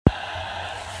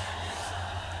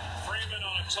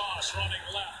Toss running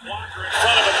left. Walker in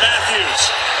front of him. Matthews.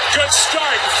 Good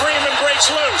start. Freeman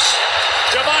breaks loose.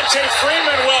 Devontae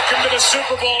Freeman, welcome to the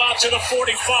Super Bowl, out to the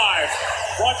 45.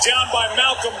 Brought down by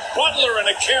Malcolm Butler and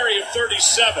a carry of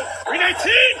 37. 319.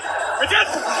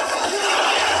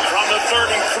 From the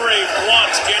 33,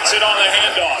 Blunt gets it on the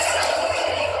handoff.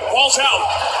 Ball's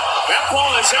out. That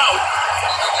ball is out.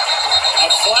 A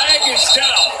flag is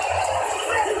down.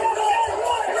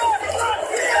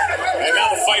 And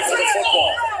now the fight for the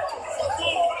football.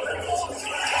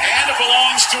 And it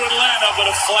belongs to Atlanta, but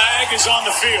a flag is on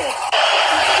the field.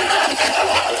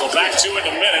 We'll go back to it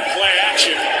in a minute. Play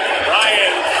action.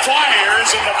 Ryan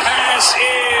fires, and the pass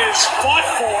is fought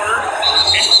for.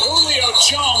 And Julio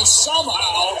Jones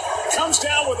somehow comes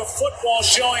down with a football,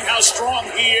 showing how strong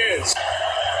he is.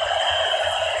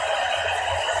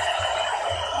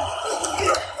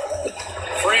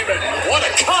 Freeman, what a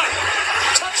cut!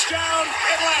 Touchdown,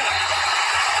 Atlanta.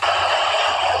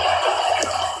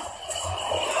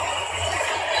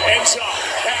 End zone.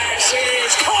 Pass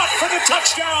is caught for the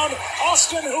touchdown,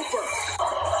 Austin Hooper.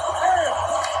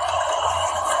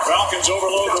 Falcons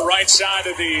overload the right side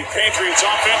of the Patriots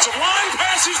offensive line.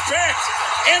 Pass is picked.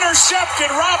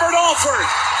 Intercepted, Robert Alford.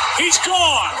 He's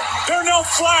gone. There are no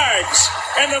flags.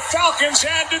 And the Falcons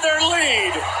add to their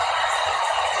lead.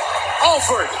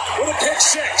 Alford with a pick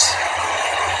six.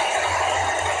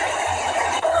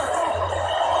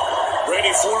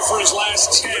 Brady 4 for his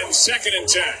last 10. 2nd and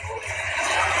 10.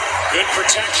 Good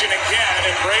protection again,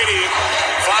 and Brady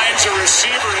finds a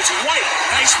receiver. It's White.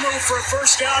 Nice move for a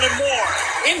first down and more.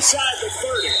 Inside the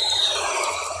 30.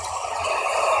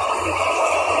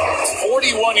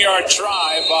 41-yard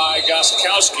try by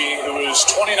Gostkowski, who is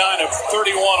 29 of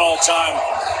 31 all time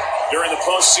during the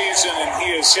postseason, and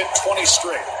he has hit 20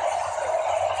 straight.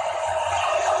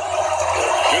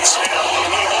 Good snap.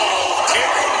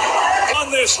 Kick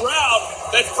on this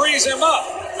route that frees him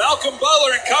up. Malcolm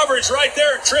Butler in coverage right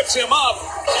there and trips him up.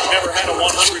 Never had a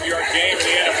 100-yard game in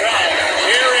the NFL.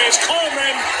 Here is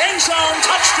Coleman, end zone,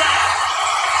 touchdown.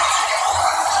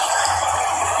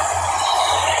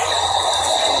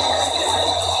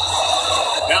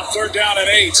 Now 3rd down and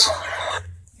 8.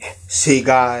 See,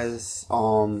 guys,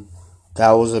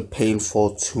 that was a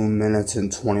painful 2 minutes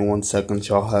and 21 seconds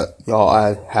y'all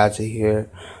had to hear.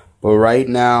 But right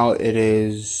now it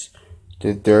is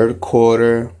the 3rd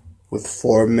quarter, with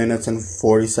 4 minutes and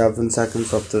 47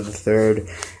 seconds up to the 3rd,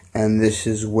 and this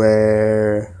is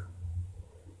where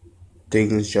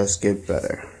things just get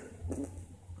better.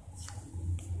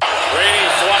 Brady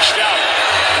flushed out,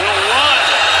 will run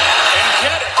and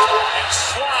get it, and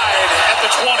slide at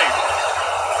the 20.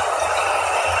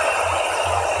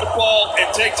 Football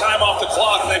and take time off the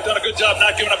clock, and they've done a good job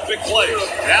not giving up big plays.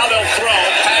 Now they'll throw,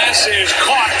 pass is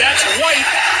caught, that's White,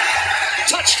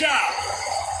 touchdown.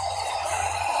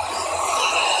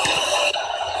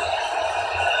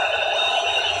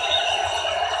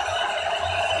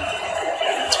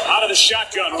 The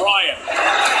shotgun, Ryan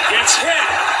gets hit.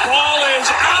 Ball is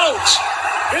out.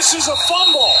 This is a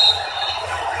fumble.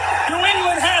 New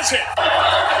England has it.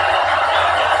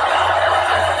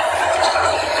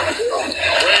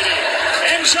 Brady,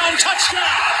 end zone touchdown.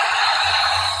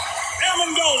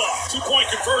 Amendola, 2-point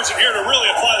conversion here to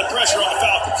really apply the pressure on the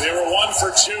Falcons. They were 1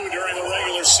 for 2 during the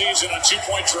regular season on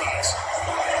 2-point tries.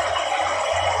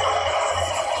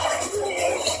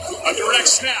 A direct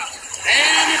snap,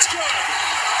 and it's good.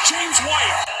 James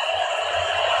White.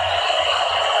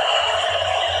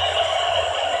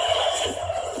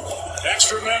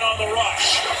 Extra men on the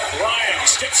rush. Ryan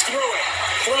skips through it.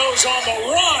 Throws on the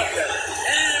run.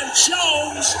 And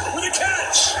Jones with a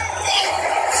catch.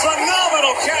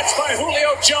 Phenomenal catch by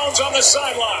Julio Jones on the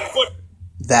sideline.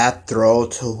 That throw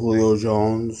to Julio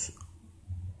Jones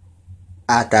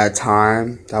at that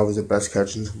time, that was the best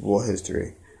catch in Super Bowl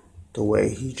history. The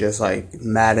way he just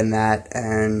Maddened that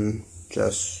and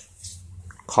just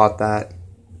caught that.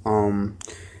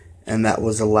 And that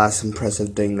was the last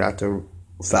impressive thing that the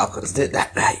Falcons did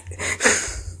that night.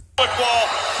 Football.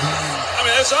 I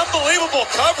mean, there's unbelievable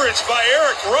coverage by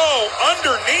Eric Rowe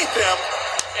underneath him.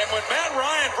 And when Matt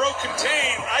Ryan broke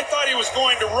contain, I thought he was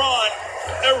going to run.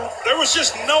 There was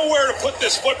just nowhere to put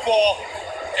this football,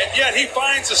 and yet he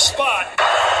finds a spot.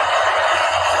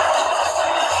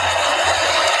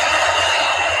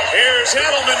 Here's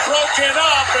Edelman broken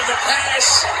up, and the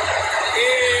pass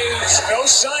is no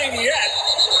sign yet.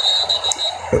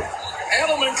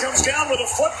 Edelman comes down with a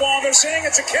football, and they're saying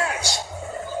it's a catch.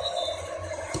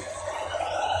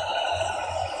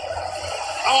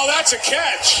 Oh, that's a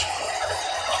catch.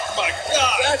 Oh, my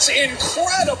God. That's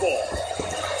incredible.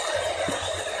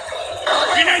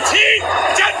 319.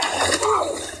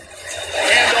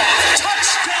 And off.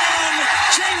 Touchdown.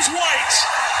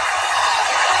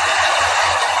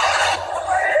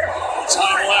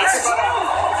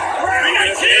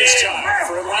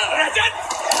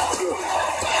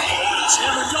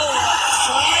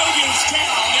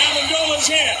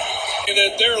 again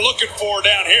that they're looking for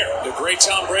down here. The great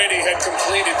Tom Brady had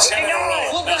completed 10 in a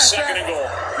row. Now second and goal.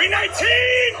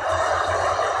 319!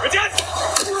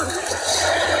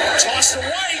 Toss to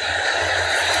White.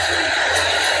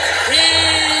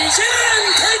 He's in!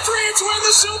 Patriots win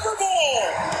the Super Bowl!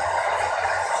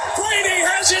 Brady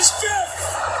has his 5th.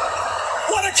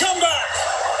 What a comeback!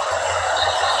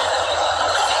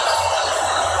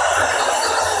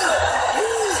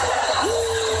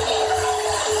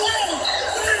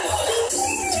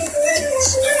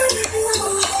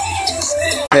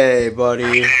 Hey,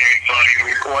 buddy.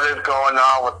 What is going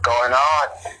on? What's going on?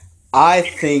 I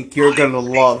think you're gonna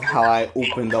love how I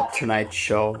opened up tonight's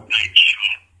show.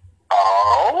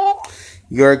 Oh?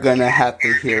 You're gonna have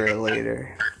to hear it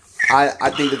later. I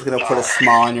think it's gonna put a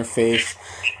smile on your face.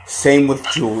 Same with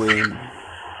Julian.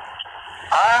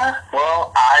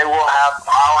 Well,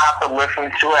 I'll have to listen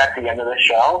to it at the end of the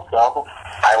show, so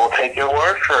I will take your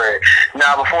word for it.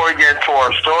 Now, before we get into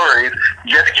our stories,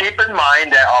 just keep in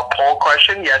mind that our poll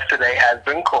question yesterday has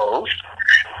been closed.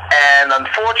 And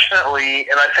unfortunately,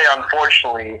 and I say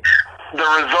unfortunately, the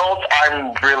results,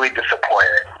 I'm really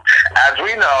disappointed. As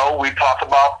we know, we talked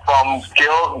about from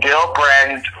Gil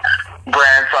Brand's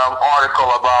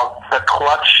article about the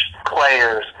clutch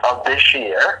players of this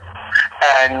year.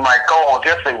 And my co-host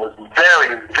yesterday was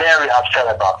very, very upset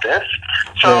about this.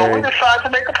 So we decided to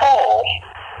make a poll.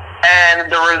 And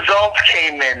the results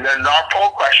came in. And our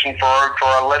poll question for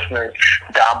our listeners,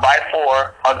 down by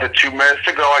 4, under 2 minutes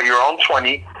to go at your own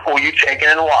 20, who you taking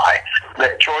and why?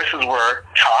 The choices were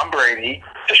Tom Brady,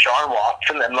 Deshaun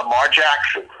Watson, and Lamar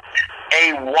Jackson.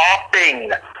 A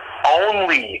whopping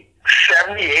only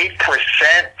 78%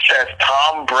 says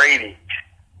Tom Brady.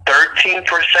 13%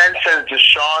 says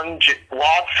Deshaun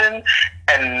Watson,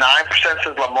 and 9%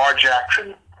 says Lamar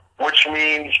Jackson, which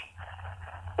means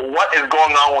what is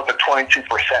going on with the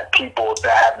 22% people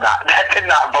that did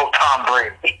not vote Tom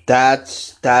Brady?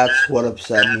 That's what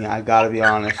upset me. I gotta be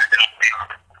honest.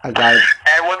 And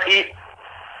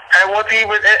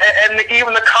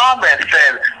even the comments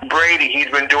said Brady, he's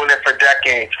been doing it for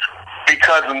decades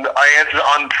because the answer's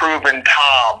unproven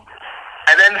Tom.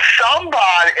 And then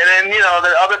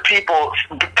the other people,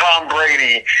 Tom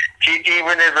Brady,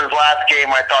 even in his last game,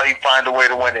 I thought he'd find a way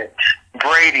to win it.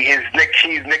 Brady, he's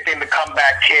nicknamed the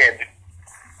comeback kid.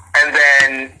 And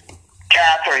then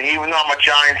Catherine, even though I'm a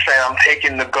Giants fan, I'm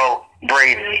taking the GOAT,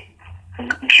 Brady.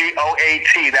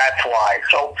 GOAT, that's why.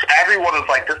 So everyone is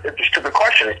like, it's a stupid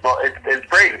question. It's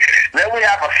Brady. Then we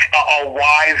have a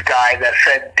wise guy that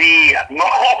said D.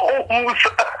 Mahomes.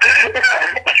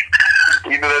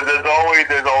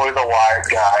 There's always a wise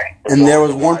guy. And there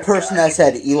was one person that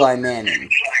said Eli Manning.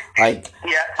 Like,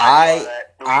 yeah,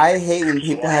 I hate when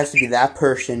people have to be that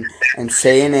person and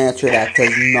say an answer that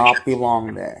does not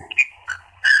belong there.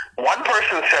 One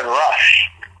person said Rush.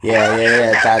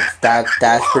 Yeah.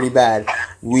 That's pretty bad.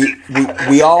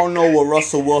 We all know what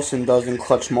Russell Wilson does in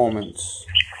clutch moments.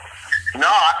 No,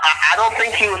 I don't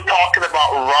think he was talking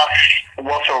about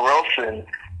Russell Wilson.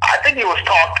 I think he was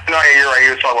talking. No, yeah, you're right. He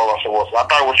was talking about Russell Wilson. I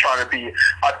thought he was trying to be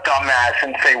a dumbass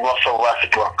and say Russell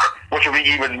Westbrook, which would be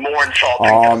even more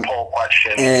insulting than the poll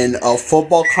question. In a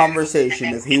football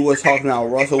conversation, if he was talking about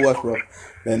Russell Westbrook,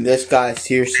 then this guy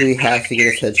seriously has to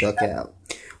get his head checked out.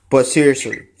 But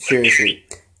seriously,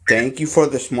 thank you for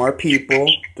the smart people,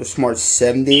 the smart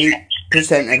 78%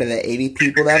 out of the 80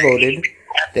 people that voted.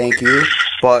 Thank you.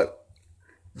 But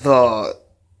the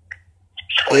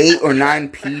 8 or 9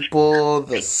 people,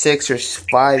 the 6 or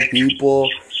 5 people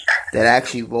that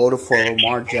actually voted for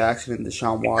Lamar Jackson and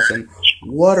Deshaun Watson,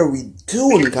 what are we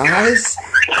doing, guys?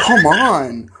 Come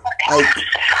on. Like,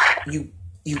 you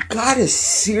gotta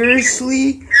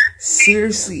seriously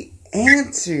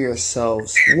answer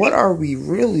yourselves. What are we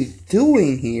really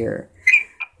doing here?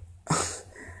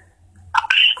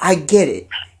 I get it.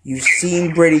 You've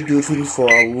seen Brady do things for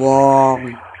a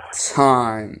long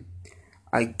time.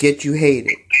 I get you hate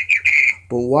it.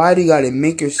 But why do you gotta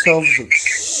make yourselves look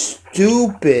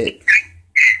stupid?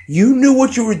 You knew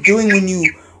what you were doing when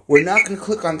you were not gonna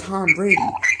click on Tom Brady.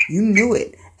 You knew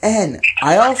it. And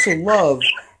I also love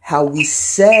how we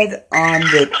said on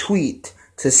the tweet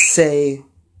to say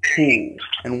who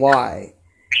and why.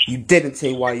 You didn't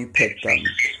say why you picked them.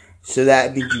 So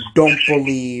that means you don't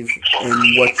believe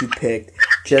in what you picked.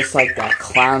 Just like that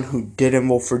clown who didn't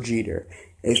vote for Jeter.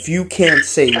 If you can't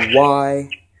say why,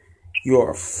 you're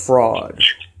a fraud.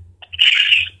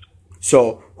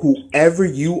 So, whoever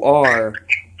you are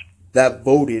that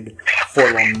voted for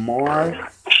Lamar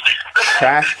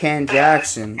Trash Can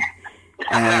Jackson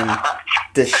and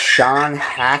Deshaun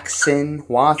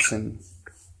Watson,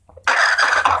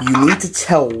 You need to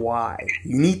tell why.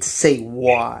 You need to say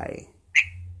why.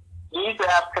 You need to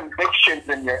have convictions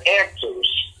in your answers.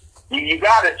 You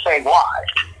got to say why.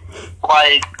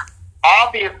 Like,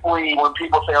 obviously, when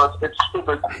people say, "Oh, it's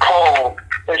stupid Cole,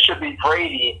 it should be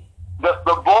Brady," the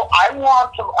vote I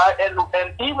want to,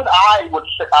 and even I would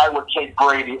take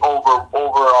Brady over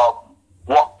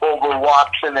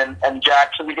Watson and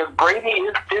Jackson, because Brady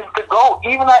is the GOAT.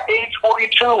 Even at age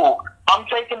 42, I'm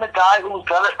taking the guy who's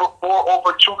done it before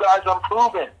over two guys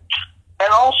unproven.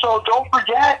 And also, don't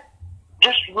forget,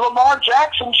 just Lamar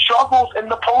Jackson struggles in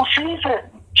the postseason.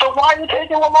 So why are you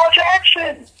taking Lamar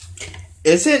Jackson?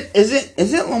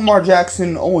 Isn't Lamar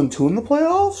Jackson 0-2 in the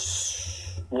playoffs?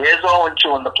 He is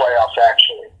 0-2 in the playoffs,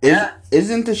 actually.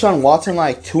 Isn't Deshaun Watson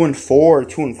like 2-4 or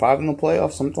 2-5 in the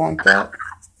playoffs, something like that?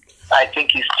 I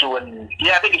think he's 2-4.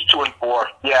 Yeah, he's 2 in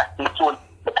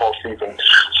the postseason.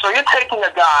 So you're taking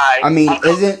a guy. I mean,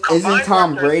 isn't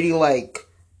Tom Brady like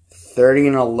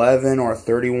 30-11 or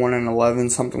 31-11,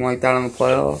 something like that in the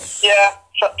playoffs? Yeah,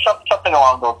 something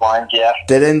along those lines. Yeah.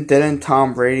 Didn't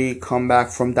Tom Brady come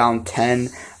back from down 10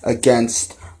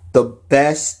 against the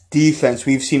best defense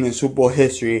we've seen in Super Bowl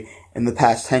history in the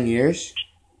past 10 years?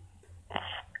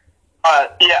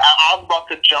 Yeah, I was about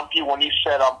to jump you when you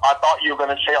said, I thought you were going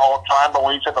to say all the time, but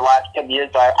when you said the last 10 years,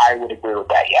 I would agree with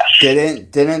that, yes.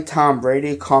 Didn't Tom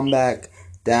Brady come back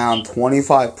down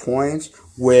 25 points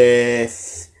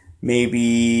with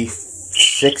maybe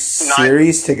 6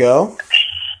 series to go?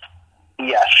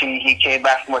 Yes, he came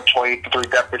back from a 23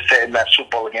 deficit in that Super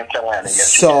Bowl against Atlanta.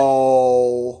 Yes,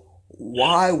 so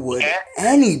why would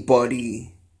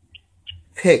anybody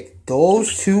pick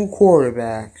those two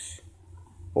quarterbacks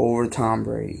over Tom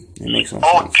Brady? It makes no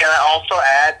sense. Can I also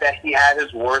add that he had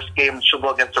his worst game in Super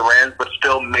Bowl against the Rams, but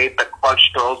still made the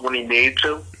clutch throws when he needed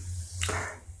to?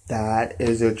 That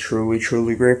is a truly,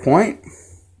 truly great point.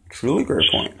 Truly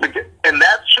great point. In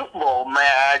that Super Bowl, may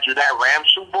I add you, that Rams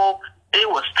Super Bowl, it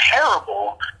was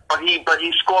terrible, but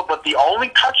he scored. But the only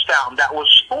touchdown that was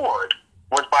scored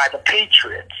was by the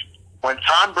Patriots when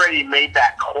Tom Brady made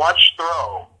that clutch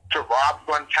throw to Rob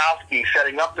Gronkowski,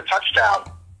 setting up the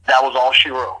touchdown. That was all she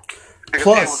wrote.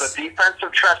 Because it was a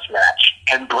defensive chess match,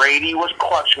 and Brady was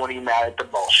clutch when he mattered the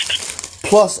most.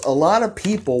 Plus, a lot of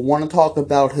people want to talk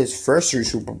about his first 3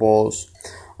 Super Bowls.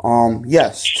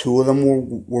 Yes, 2 of them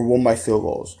were won by field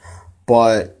goals.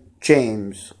 But,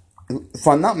 James, if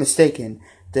I'm not mistaken,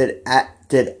 did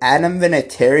Adam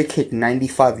Vinatieri kick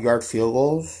 95-yard field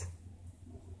goals?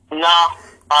 No.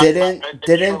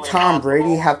 Didn't Tom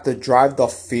Brady have to drive the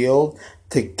field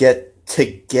to get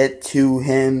to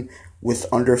him with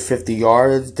under 50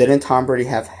 yards? Didn't Tom Brady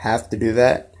have to do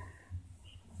that?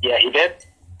 Yeah, he did.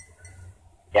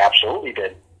 He absolutely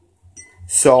did.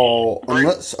 So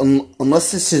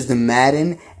unless this is the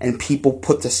Madden and people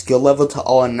put the skill level to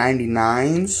all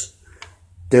 99s,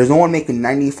 there's no one making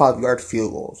 95-yard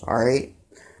field goals. All right.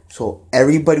 So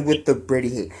everybody with the Brady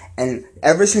hate, and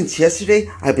ever since yesterday,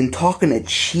 I've been talking to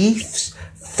Chiefs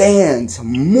fans,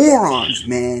 morons,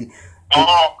 man.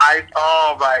 Oh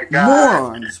my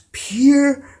God. Morons.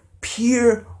 Pure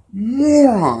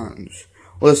morons.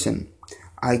 Listen,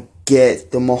 I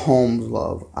get the Mahomes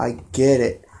love. I get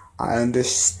it. I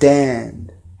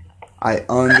understand.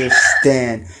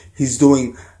 He's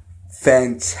doing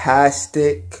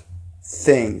fantastic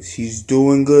things. He's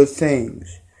doing good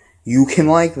things. You can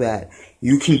like that.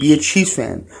 You can be a Chiefs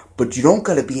fan. But you don't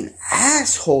gotta be an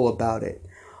asshole about it.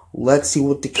 Let's see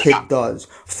what the kid does.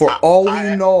 For all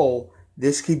we know,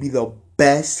 this could be the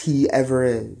best he ever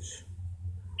is.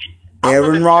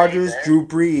 Aaron Rodgers, Drew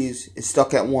Brees is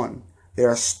stuck at 1. They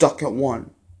are stuck at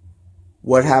 1.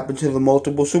 What happened to the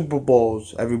multiple Super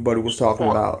Bowls everybody was talking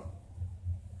about?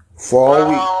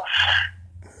 I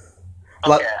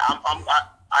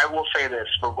will say this.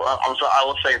 I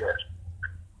will say this.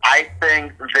 I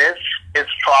think this is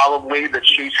probably the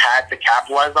Chiefs had to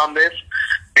capitalize on this,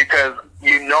 because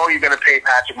you know you're going to pay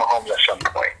Patrick Mahomes at some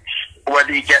point.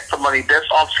 Whether you get some money this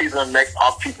offseason or next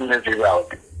offseason is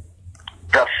irrelevant.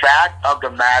 The fact of the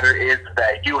matter is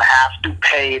that you have to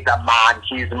pay the man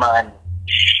his money.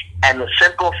 And the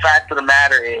simple fact of the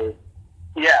matter is,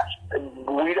 yes,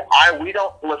 we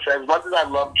don't listen. As much as I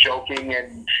love joking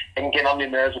and getting on the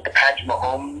nerves with the Patrick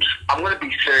Mahomes, I'm going to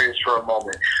be serious for a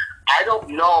moment. I don't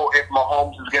know if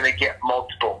Mahomes is going to get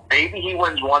multiple. Maybe he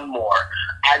wins one more.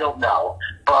 I don't know.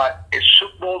 But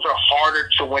Super Bowls are harder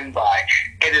to win by.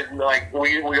 It is like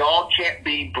we all can't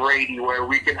be Brady where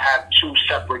we can have 2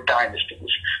 separate dynasties.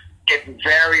 It's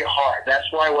very hard. That's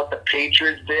why what the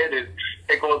Patriots did is,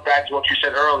 it goes back to what you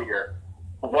said earlier.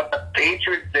 What the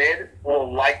Patriots did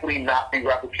will likely not be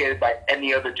replicated by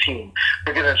any other team,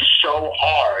 because it's so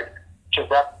hard to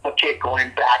replicate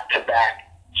going back-to-back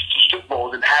Super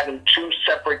Bowls and having two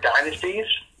separate dynasties.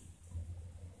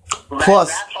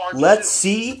 Plus, let's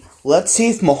see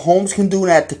if Mahomes can do it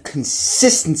at the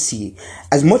consistency.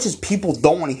 As much as people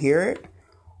don't want to hear it,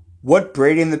 what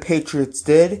Brady and the Patriots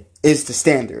did is the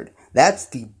standard. That's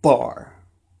the bar.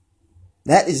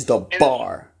 That is the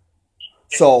bar.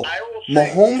 So,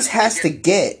 Mahomes has to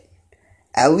get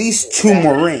at least 2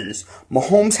 more rings.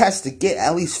 Mahomes has to get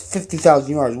at least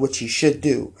 50,000 yards, which he should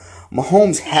do.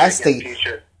 Mahomes has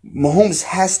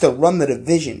to run the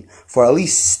division for at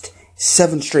least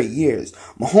 7 straight years.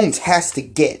 Mahomes has to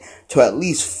get to at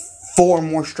least 4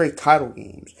 more straight title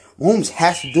games. Mahomes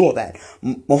has to do all that.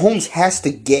 Mahomes has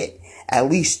to get at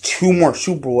least 2 more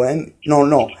Super Bowl.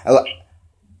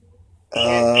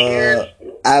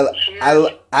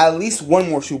 At least 1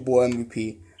 more Super Bowl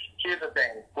MVP. Here's the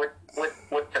thing.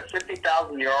 With the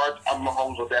 50,000 yards,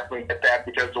 Mahomes will definitely get that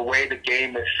because the way the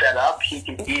game is set up, he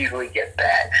can easily get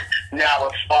that. Now,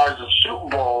 as far as the Super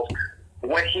Bowls,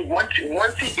 once he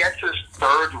gets his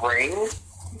 3rd ring,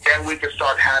 then we can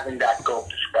start having that GOAT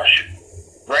discussion.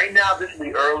 Right now, this is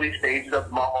the early stages of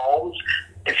Mahomes.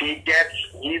 If he gets,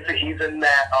 he's in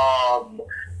that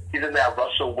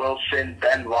Russell Wilson,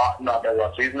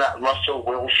 he's in that Russell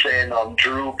Wilson,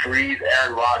 Drew Brees,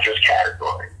 Aaron Rodgers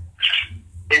category.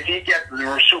 If he gets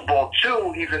the Super Bowl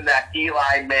 2, he's in that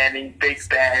Eli Manning, Big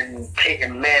Ben,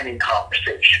 Peyton Manning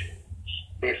conversation.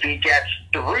 If he gets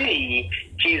 3,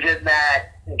 he's in that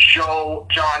John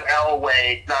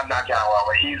Elway. Not John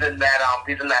Elway. He's in that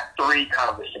 3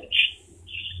 conversation.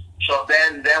 So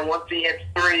then once he hits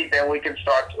 3, then we can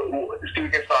start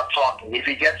talking. If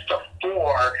he gets to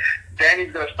 4, then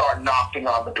he's going to start knocking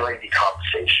on the Brady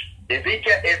conversation. If 3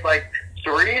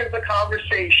 is the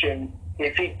conversation,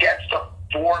 if he gets to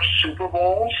 4 Super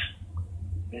Bowls,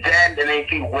 then if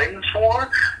he wins 4,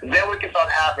 then we can start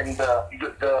having the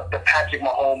Patrick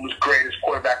Mahomes greatest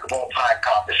quarterback of all time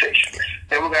conversation.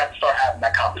 Then we're going to have to start having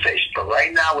that conversation. But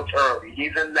right now it's early.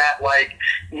 He's in that,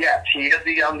 yes, he is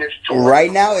the youngest.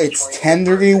 Right now it's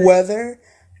 10-degree weather.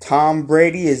 Tom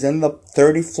Brady is in the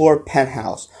 30th floor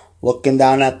penthouse looking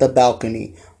down at the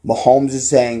balcony. Mahomes is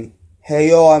saying, "Hey,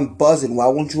 yo, I'm buzzing. Why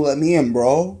won't you let me in,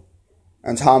 bro?"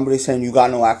 And Tom Brady's saying, "You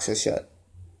got no access yet.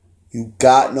 You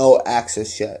got no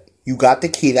access yet. You got the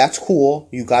key. That's cool.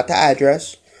 You got the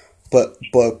address, but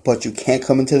you can't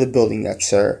come into the building yet,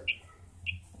 sir."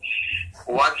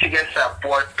 Once he gets that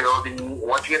 4th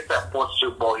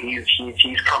Super Bowl, he's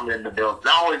coming in the building.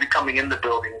 Not only is he coming in the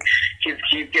building,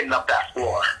 he's getting up that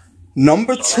floor.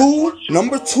 Number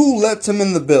two lets him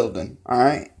in the building. All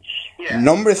right. Yeah.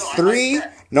 Number three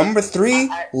lets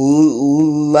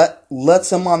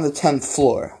him on the 10th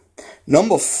floor.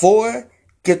 Number 4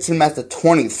 gets him at the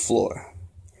 20th floor.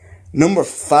 Number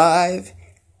 5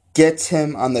 gets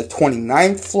him on the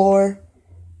 29th floor,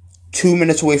 2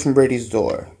 minutes away from Brady's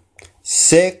door.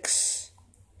 6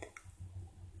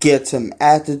 gets him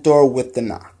at the door with the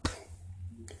knock.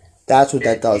 That's what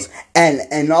that does.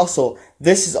 And also,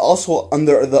 this is also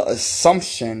under the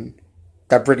assumption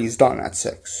that Brady's done at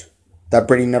 6. That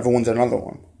Brady never wins another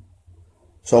one.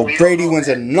 So Brady wins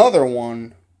another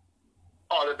one.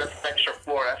 Oh, that's the extra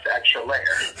floor. That's the extra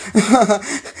layer.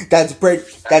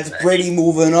 That's Brady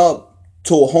moving up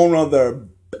to a whole nother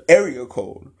area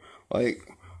code.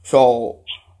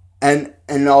 And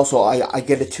also I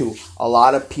get it too. A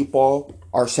lot of people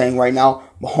are saying right now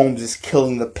Mahomes is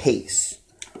killing the pace.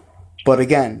 But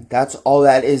again, that's all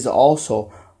that is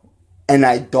also. And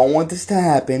I don't want this to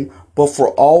happen, but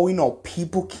for all we know,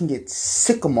 people can get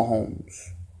sick of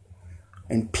Mahomes.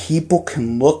 And people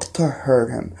can look to hurt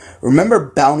him.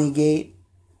 Remember Bountygate?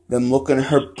 Them looking to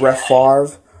hurt Brett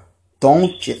Favre?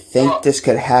 Don't you think this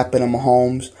could happen to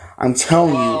Mahomes? I'm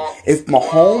telling you, if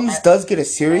Mahomes does get a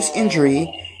serious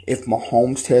injury, if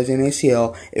Mahomes tears an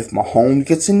ACL, if Mahomes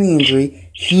gets an injury,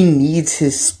 he needs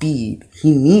his speed.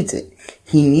 He needs it.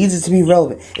 He needs it to be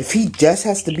relevant. If he just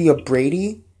has to be a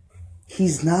Brady,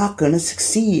 he's not going to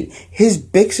succeed. His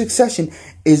big succession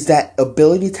is that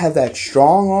ability to have that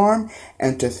strong arm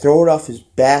and to throw it off his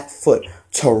back foot,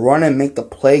 to run and make the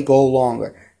play go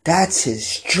longer. That's his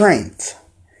strength.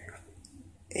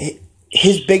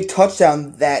 His big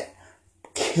touchdown that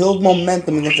killed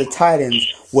momentum against the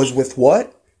Titans was with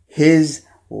what? His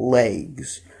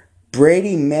legs.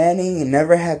 Brady Manning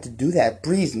never had to do that.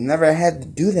 Breeze never had to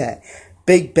do that.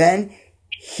 Big Ben,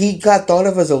 he got thought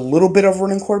of as a little bit of a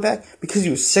running quarterback because he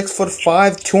was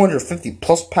 6'5", 250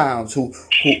 plus pounds, and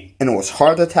it was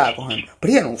hard to tackle him.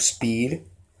 But he had no speed.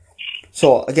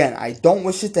 So again, I don't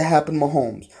wish it to happen to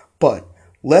Mahomes, but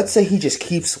let's say he just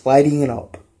keeps lighting it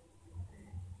up.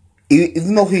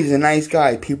 Even though he's a nice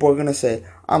guy, people are gonna say,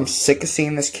 I'm sick of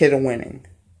seeing this kid winning.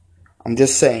 I'm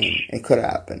just saying, it could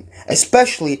happen.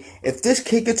 Especially if this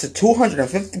kid gets a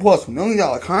 $250+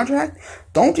 million contract,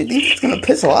 don't you think it's going to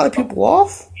piss a lot of people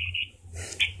off?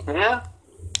 Yeah.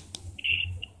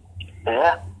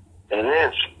 Yeah, it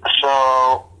is.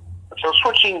 So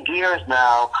switching gears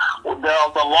now,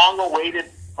 the long-awaited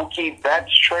Mookie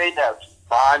Betts trade has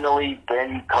finally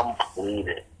been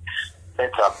completed.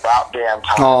 It's about damn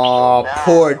time. Aw,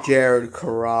 poor Jared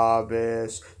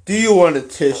Carrabis. Do you want a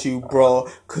tissue, bro?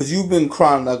 Because you've been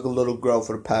crying like a little girl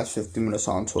for the past 50 minutes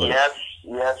on Twitter. Yes,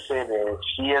 it is.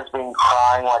 She has been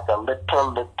crying like a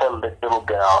little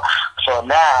girl. So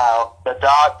now the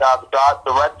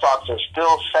Red Sox are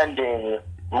still sending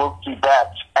Mookie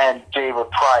Betts and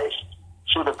David Price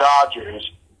to the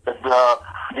Dodgers. The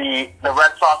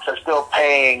Red Sox are still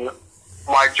paying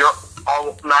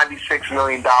 $96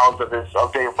 million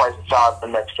of David Price's salary for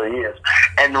the next 3 years.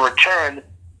 And in return,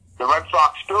 the Red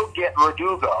Sox still get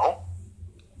Verdugo,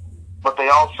 but they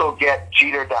also get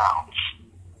Jeter Downs,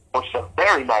 which is a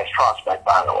very nice prospect,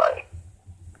 by the way.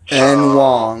 And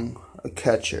Wong, a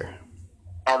catcher.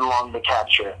 And Long, the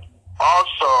catcher.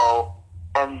 Also,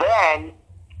 and then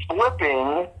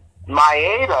flipping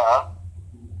Maeda,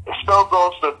 it still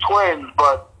goes to the Twins,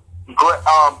 but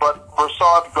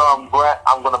Rasad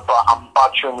I'm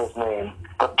butchering his name.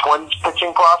 The Twins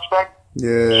pitching prospect.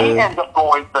 Yeah. He ends up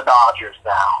going to the Dodgers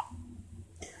now.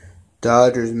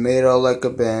 Dodgers made out like a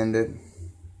bandit.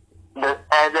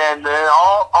 And then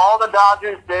all the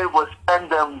Dodgers did was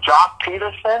send them Jock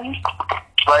Peterson,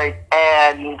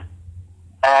 and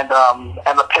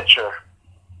a pitcher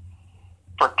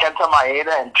for Kenta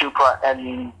Maeda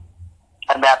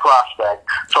and that prospect.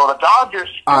 So the Dodgers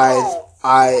still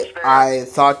I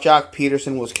thought Jock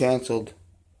Peterson was canceled.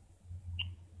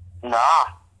 No.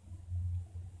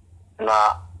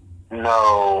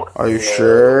 Are you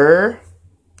sure?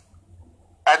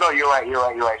 I know you're right.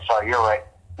 Sorry, you're right.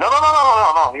 No.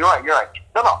 You're right.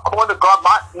 No.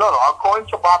 According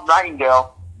to Bob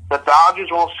Nightingale, the Dodgers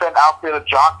will send outfielder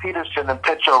Jock Peterson and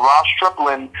pitcher Ross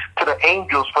Stripling to the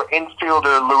Angels for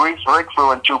infielder Luis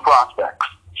Rigfrew and 2 prospects.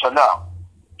 So no.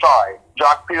 Sorry.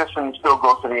 Jock Peterson still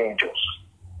goes to the Angels.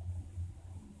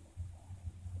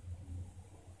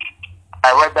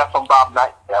 I read that from Bob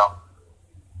Nightingale.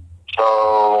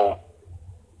 So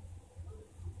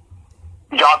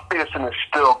Jock Peterson is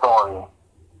still going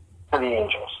to the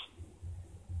Angels.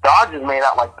 Dodgers made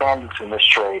out like bandits in this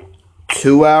trade.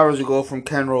 2 hours ago from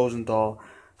Ken Rosenthal.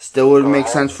 Still would make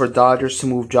sense for Dodgers to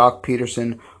move Jock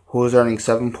Peterson, who is earning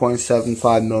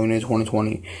 $7.75 million in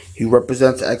 2020. He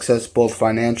represents excess both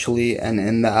financially and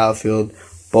in the outfield.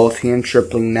 Both he and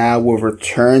Stripling now will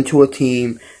return to a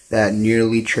team that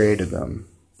nearly traded them.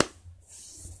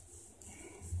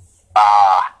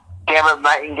 Damn it,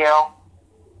 Nightingale.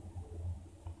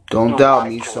 Don't doubt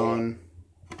me, son.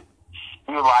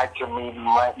 You lied to me,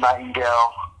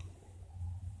 Nightingale.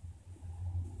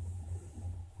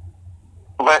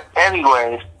 But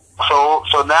anyways, so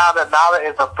now that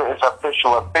it's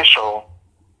official,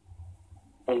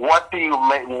 what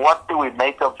do we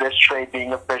make of this trade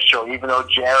being official? Even though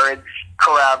Jared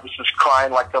Carrabis is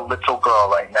crying like a little girl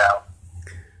right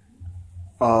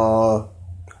now.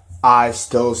 I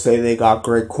still say they got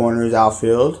great corners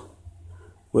outfield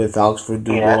with Alex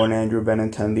Verdugo and Andrew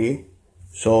Benintendi.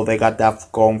 So they got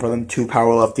that going for them. 2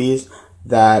 power lefties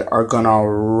that are gonna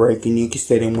rake in Yankee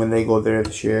Stadium when they go there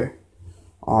this year.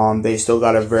 They still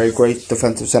got a very great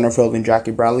defensive center field in Jackie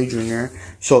Bradley Jr.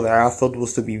 So their outfield will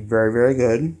still be very, very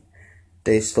good.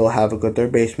 They still have a good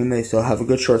third baseman. They still have a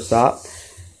good shortstop.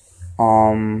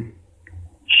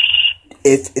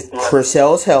 If Chris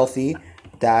Sale is healthy,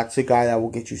 that's a guy that will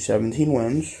get you 17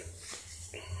 wins.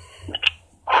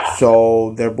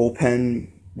 So their bullpen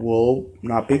will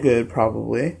not be good,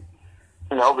 probably.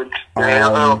 No,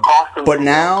 but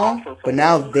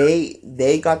now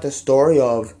they got the story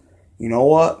of, you know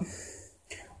what?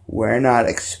 We're not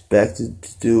expected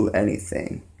to do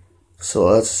anything. So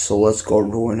let's go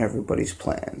ruin everybody's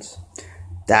plans.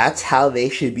 That's how they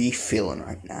should be feeling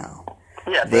right now.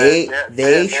 Yeah,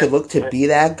 they should look to be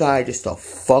that guy just to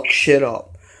fuck shit up.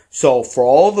 So for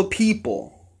all the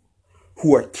people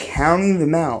who are counting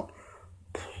them out,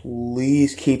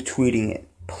 please keep tweeting it.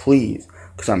 Please.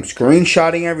 Because I'm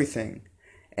screenshotting everything.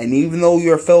 And even though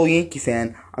you're a fellow Yankee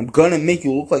fan, I'm going to make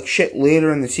you look like shit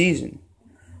later in the season.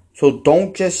 So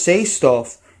don't just say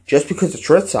stuff just because it's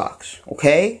Red Sox.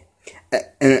 Okay?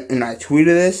 And I tweeted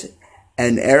this,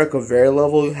 and Eric, a very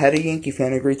level-headed Yankee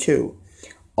fan, agreed too.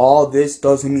 All this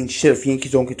doesn't mean shit if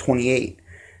Yankees don't get 28.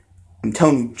 I'm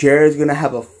telling you, Jared's going to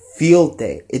have a field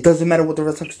day. It doesn't matter what the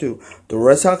Red Sox do. The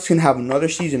Red Sox can have another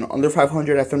season under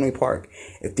 500 at Fenway Park.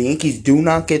 If the Yankees do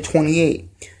not get 28,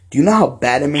 do you know how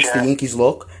bad it makes the Yankees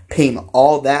look? Paying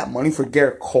all that money for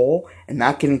Garrett Cole and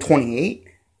not getting 28?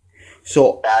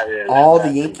 So all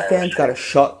the Yankee fans gotta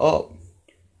shut up.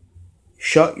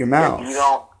 Shut your mouth.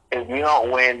 If you don't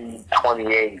win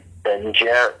 28, then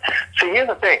Jarrett. See, here's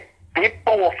the thing.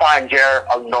 People will find Jarrett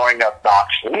annoying,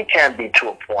 obnoxious. He can be to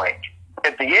a point.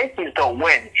 If the Yankees don't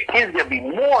win, he's going to be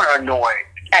more annoying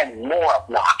and more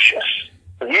obnoxious.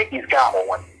 The Yankees got to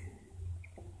win.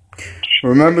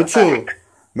 Remember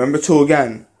too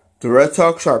again, the Red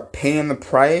Sox are paying the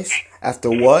price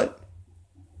after what?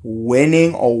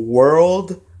 Winning a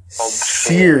World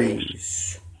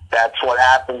Series. That's what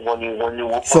happens when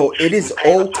you. So it is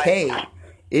okay.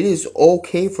 It is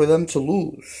okay for them to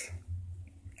lose.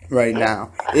 Right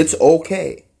now, it's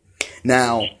okay.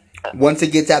 Now, once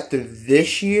it gets after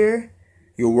this year,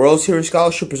 your World Series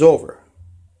scholarship is over.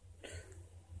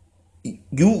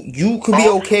 You could be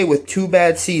okay with 2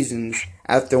 bad seasons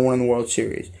after winning the World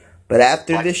Series, but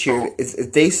after this year,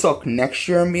 if they suck next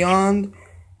year and beyond,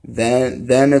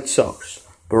 then it sucks.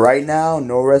 But right now,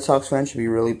 no Red Sox fan should be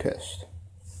really pissed.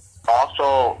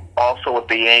 Also with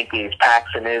the Yankees,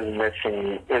 Paxton is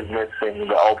missing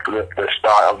the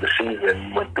start of the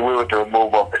season with the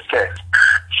removal of the sixth.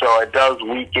 So it does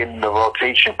weaken the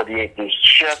rotation for the Yankees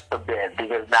just a bit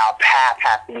because now Pap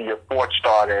has to be your fourth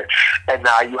starter, and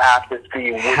now you have to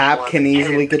see which Pap can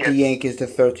easily get the Yankees to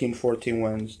 13, 14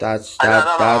 wins. That's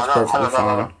perfectly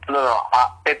fine.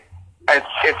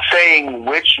 It's saying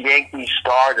which Yankee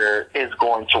starter is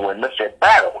going to win the fifth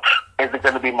battle. Is it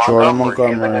going to be Montgomery? Is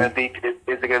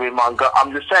it going to be Montgomery?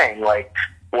 I'm just saying,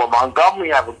 will Montgomery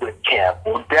have a good camp?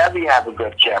 Will Debbie have a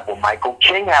good camp? Will Michael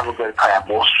King have a good camp?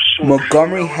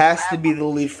 Montgomery has to be the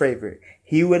lead favorite.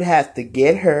 He would have to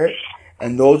get hurt,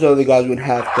 and those other guys would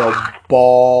have to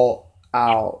ball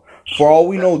out. For all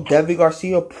we know, Deivi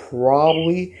Garcia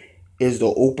probably is the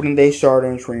opening day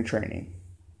starter in spring training.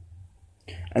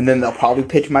 And then they'll probably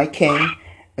pitch Mike King,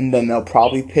 and then they'll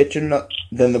probably pitch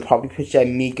that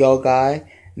Miguel guy,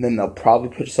 and then they'll probably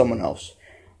pitch someone else.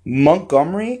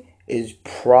 Montgomery is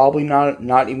probably not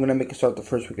even gonna make a start the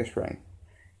first week of spring.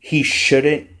 He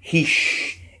shouldn't.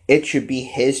 It should be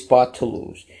his spot to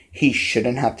lose. He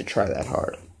shouldn't have to try that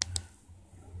hard.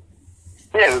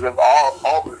 Yeah, because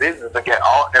all the business again.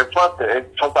 And plus,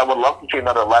 I would love to see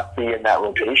another lefty in that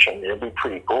rotation. It'd be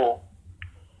pretty cool.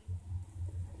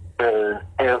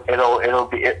 It'll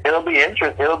be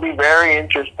interesting. It'll be very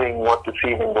interesting what the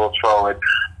season goes forward.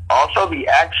 Also, the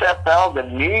XFL, the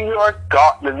New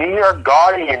York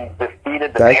Guardians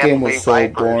defeated the that game was Bay so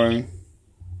Vipers boring.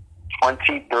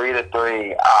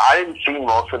 23-3. I didn't see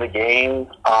most of the game.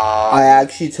 I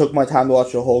actually took my time to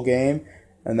watch the whole game,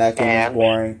 and that game was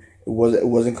boring. It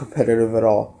wasn't competitive at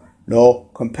all.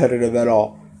 No competitive at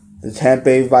all. The Tampa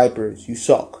Bay Vipers, you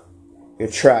suck. You're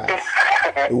trash.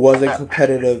 It wasn't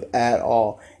competitive at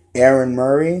all. Aaron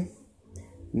Murray,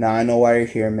 I know why you're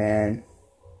here, man.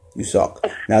 You suck.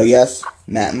 Now, yes,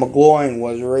 Matt McGloin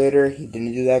was a Raider. He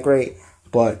didn't do that great.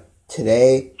 But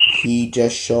today, he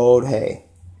just showed, hey,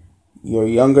 you're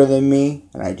younger than me,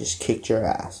 and I just kicked your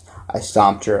ass. I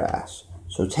stomped your ass.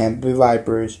 So, Tampa Bay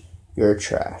Vipers, you're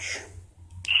trash.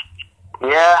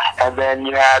 Yeah, and then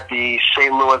you had the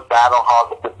St. Louis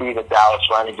Battlehawks defeat the Dallas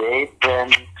Renegades.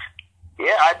 And,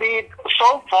 yeah, I mean,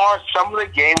 so far, some of the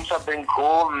games have been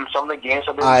cool, and some of the games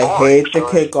have been boring. I hate the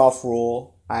kickoff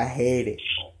rule. I hate it.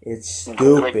 It's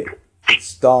stupid.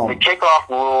 It's dumb. The kickoff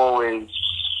rule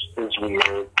is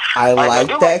weird. I like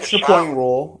the extra point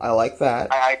rule. I like that.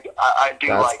 I do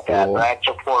That's like that. cool. The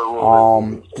extra point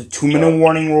rule. The 2-minute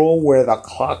warning rule where the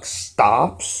clock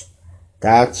stops.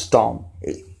 That's dumb.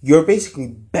 You're basically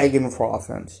begging for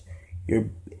offense.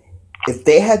 If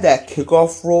they had that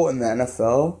kickoff rule in the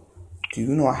NFL, do you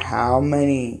know how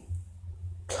many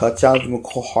touchdowns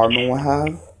McCall Hardman will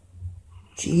have?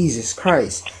 Jesus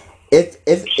Christ.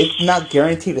 If not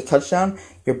guaranteed a touchdown,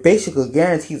 you're basically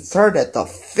guaranteed third at the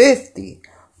 50.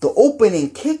 The opening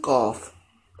kickoff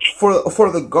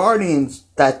for the Guardians,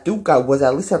 that Duke guy was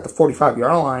at least at the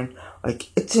 45-yard line.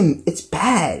 It's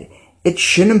bad. It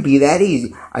shouldn't be that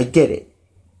easy. I get it.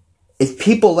 If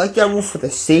people like that rule for the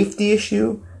safety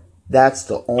issue, that's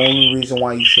the only reason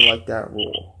why you should like that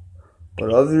rule.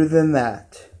 But other than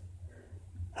that,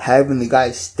 having the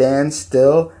guy stand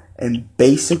still and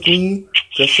basically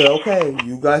just say, okay,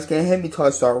 you guys can't hit me till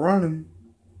I start running,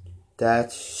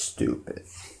 that's stupid.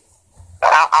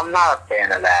 I'm not a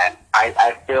fan of that.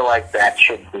 I feel like that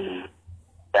should be,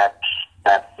 that's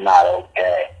not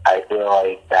okay. I feel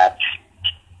like that's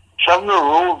Some of the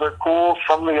rules are cool.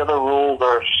 Some of the other rules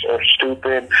are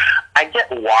stupid. I get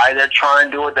why they're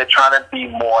trying to do it. They're trying to be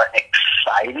more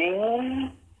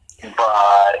exciting.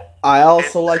 But I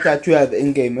also like that you have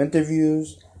in-game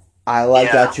interviews. I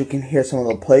like that you can hear some of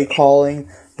the play calling.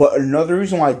 But another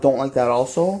reason why I don't like that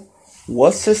also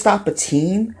was to stop a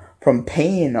team from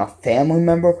paying a family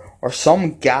member or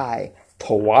some guy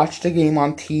to watch the game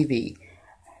on TV.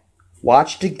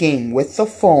 Watch the game with the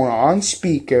phone on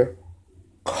speaker,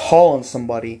 calling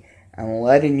somebody, and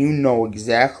letting you know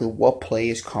exactly what play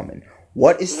is coming.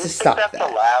 What is to stop that? You think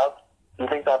that's allowed? You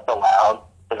think that's allowed?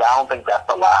 Because I don't think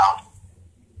that's allowed.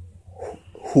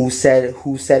 Who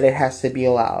said it has to be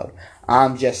allowed?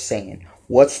 I'm just saying,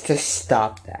 what's to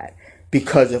stop that?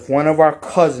 Because if one of our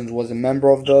cousins was a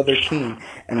member of the other team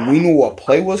and we knew what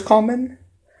play was coming,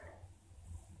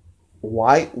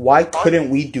 why couldn't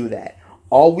we do that?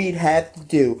 All we'd have to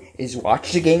do is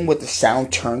watch the game with the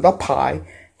sound turned up high,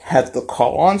 have the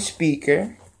call on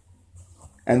speaker,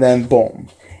 and then boom.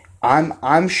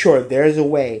 I'm sure there's a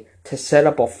way to set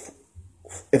up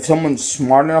if someone's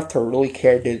smart enough to really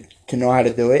care to know how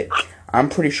to do it, I'm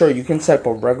pretty sure you can set up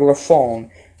a regular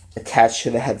phone attached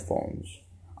to the headphones.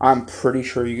 I'm pretty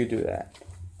sure you could do that.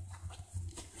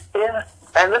 Yeah,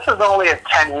 and this is only a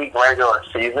 10-week regular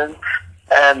season,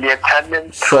 and the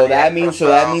attendance. So that means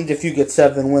if you get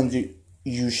 7 wins,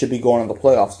 you should be going to the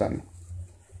playoffs then.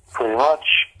 Pretty much.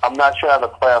 I'm not sure how the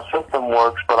playoff system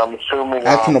works, but I'm assuming.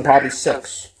 Actually, no, probably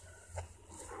 6.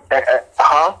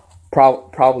 Huh?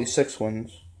 Probably 6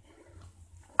 wins.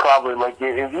 Probably, like,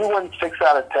 if you win 6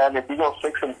 out of 10, if you go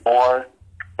 6-4,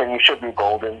 then you should be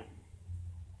golden.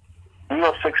 If you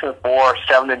go 6-4,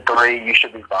 7-3, you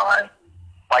should be fine.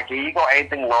 Like, if you go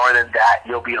anything lower than that,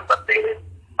 you'll be eliminated.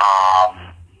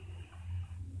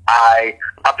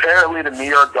 Apparently the New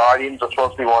York Guardians are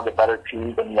supposed to be one of the better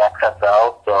teams in the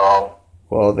XFL, so.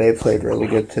 Well, they played really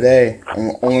good today,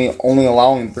 only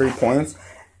allowing 3 points,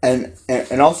 and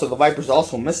also the Vipers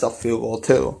also missed a field goal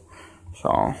too,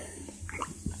 so.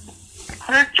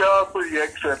 Good job for the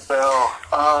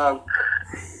XFL.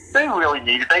 They really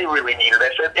needed this.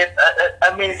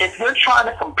 I mean, if you're trying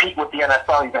to compete with the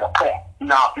NFL, you got to play.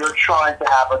 Now, if you're trying to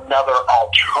have another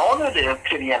alternative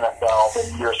to the NFL,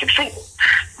 then you're succeeding.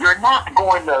 You're not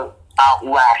going to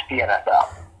outlast the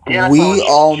NFL. We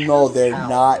all know they're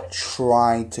not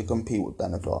trying to compete with the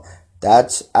NFL.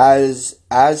 That's as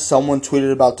someone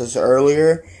tweeted about this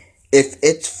earlier. If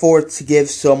it's for to give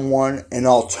someone an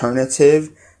alternative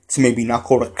to maybe not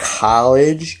go to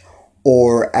college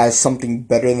or as something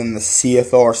better than the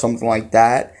CFL or something like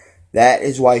that, that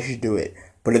is why you should do it.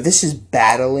 But if this is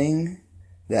battling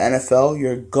the NFL,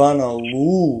 you're gonna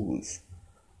lose.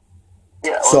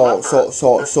 Yeah, so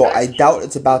I doubt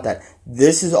it's about that.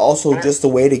 This is also just a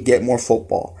way to get more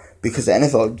football because the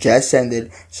NFL just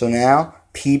ended. So now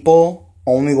people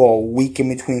only go a week in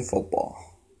between football,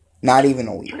 not even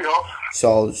a week.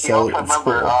 So it's cool.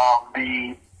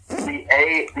 The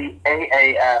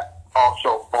AAF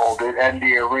also folded, and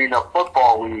the Arena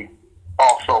Football League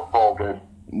also folded.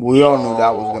 We all knew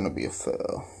that was going to be a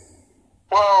fail.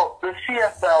 Well, the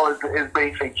CFL is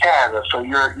based in Canada, so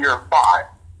you're fine.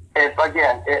 As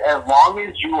long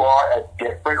as you are a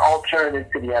different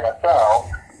alternative to the NFL,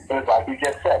 it's like you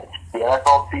just said, the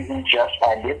NFL season just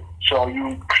ended, so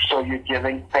you're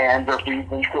giving fans a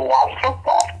reason to watch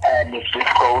football. And if this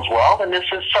goes well, then this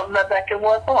is something that can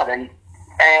work on.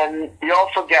 And you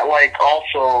also get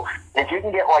if you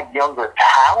can get younger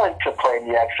talent to play in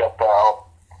the XFL,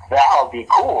 that would be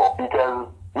cool because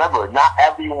remember, not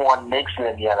everyone makes it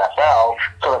in the NFL.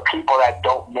 So the people that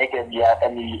don't make it in the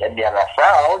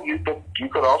NFL, you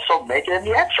could also make it in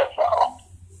the XFL.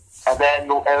 And then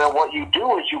what you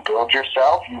do is you build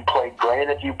yourself. You play great.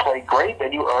 If you play great,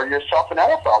 then you earn yourself an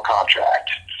NFL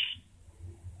contract.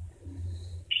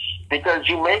 Because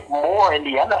you make more in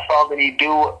the NFL than you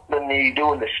do in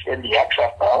the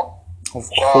XFL. Of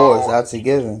course, that's a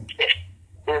given. If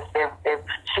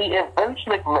Vince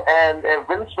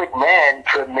McMahon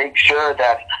could make sure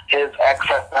that his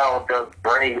XFL does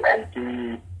great and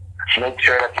he makes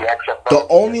sure that the XFL... The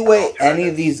only way any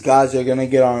of these guys are going to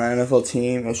get on an NFL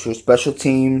team is for special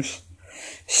teams,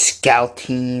 scout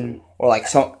team, or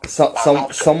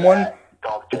someone...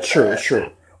 True.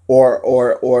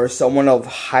 Or someone of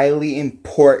highly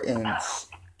importance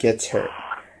gets hurt.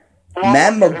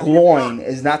 Matt McGloin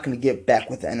is not going to get back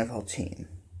with the NFL team.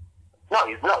 No,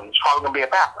 he's probably going to be a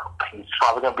backup. He's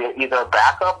probably going to be either a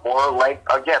backup or,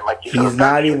 he's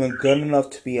not even good enough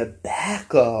to be a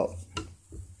backup.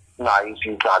 No,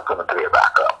 he's not going to be a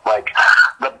backup.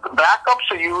 The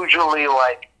backups are usually,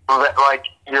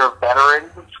 your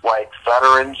veterans,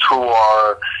 veterans who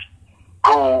are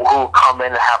who come in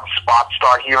and have a spot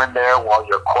start here and there, while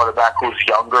your quarterback who's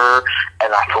younger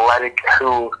and athletic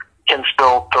who can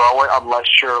still throw it unless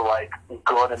you're like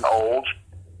good and old.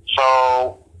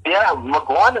 So yeah,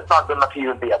 McGloin is not good enough to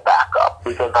even be a backup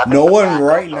because I think no the one backups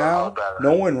right are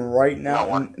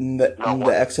now in the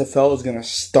XFL is gonna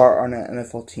start on an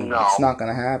NFL team. No. It's not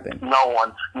gonna happen. No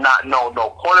one, no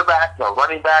quarterback, no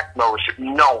running back, no receiver,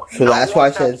 no. So no that's why I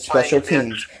one said that's special playing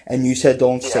teams, and you said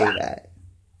don't say Yeah. that.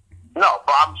 No,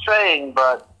 but I'm saying,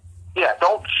 yeah,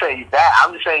 don't say that.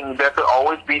 I'm just saying there could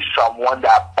always be someone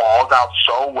that balls out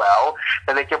so well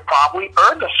that they could probably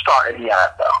earn a start in the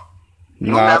NFL.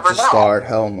 You Not never to know. start,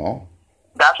 hell no.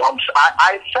 That's what I'm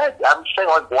saying,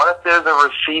 like, what if there's a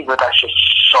receiver that's just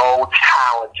so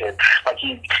talented? Like,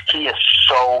 he is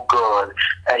so good.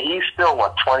 And he's still,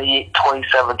 28,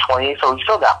 27, 28, so he's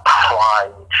still got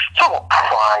prime. Still got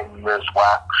prime years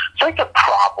left. So he could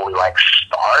probably, like,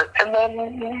 start, and then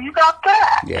you got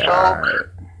that. Yeah, So, alright.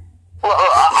 well,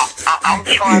 I'm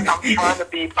trying to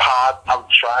be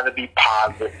positive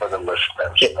for the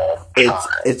listeners, man.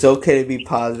 It's okay to be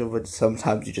positive, but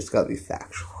sometimes you just gotta be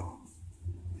factual.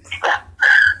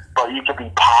 But you can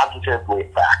be positively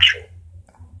factual.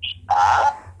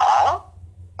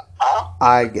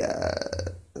 I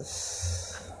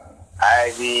guess.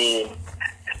 I mean,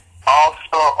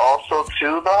 also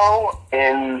too though,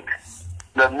 in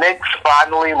the Knicks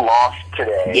finally lost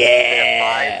today.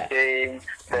 Yeah.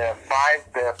 Their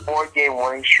 4-game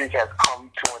winning streak has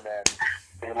come to an end.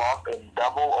 They lost in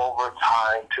double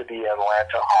overtime to the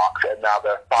Atlanta Hawks, and now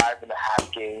they're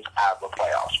 5.5 games out of the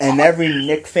playoffs. And every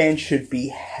Knick fan should be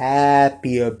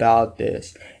happy about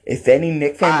this. If any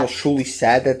Knick fan was truly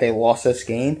sad that they lost this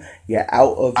game, you're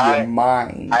out of your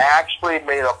mind. I actually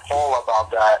made a poll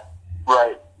about that,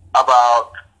 right?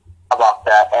 About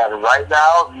that, and right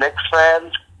now, Knicks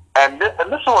fans, and this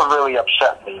is what really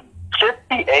upset me.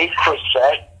 58%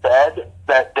 said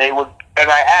that they would, and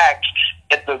I asked,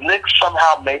 if the Knicks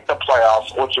somehow make the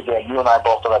playoffs, which again, you and I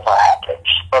both know that's not happening,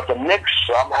 but if the Knicks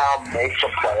somehow make the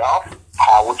playoffs,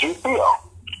 how would you feel?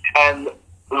 And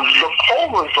the poll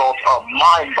results are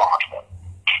mind-boggling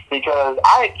because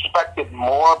I expected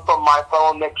more from my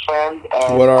fellow Knicks fans,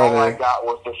 and What are all I they? got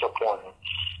was disappointing.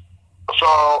 So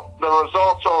the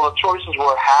results, the choices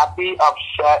were happy,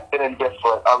 upset, and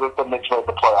indifferent, other than the Knicks made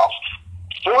the playoffs.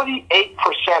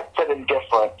 48% said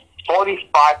indifferent,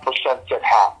 45% said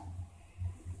happy.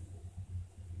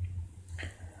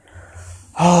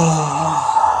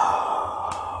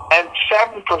 And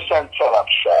 7% said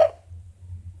upset.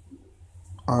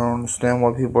 I don't understand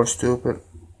why people are stupid.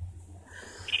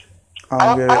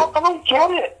 I don't get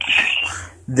it.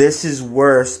 This is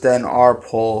worse than our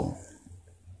poll.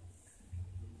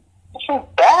 This is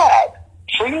bad.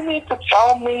 So you need to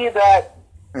tell me that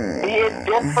the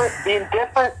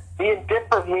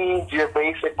indifferent means you're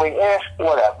basically,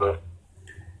 whatever.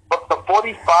 But the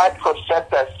 45%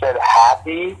 that said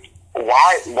happy,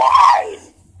 why?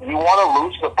 You want to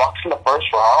lose the Bucks in the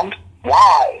first round?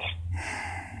 Why?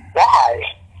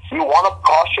 You want to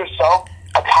cost yourself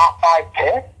a top 5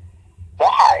 pick?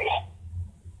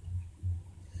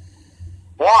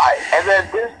 Why? And then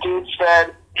this dude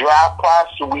said, draft class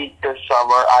week this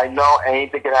summer. I know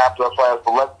anything can happen in the playoffs,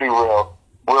 but let's be real.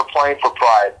 We're playing for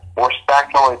pride. We're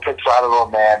stacking only picks out of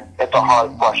a man. It's a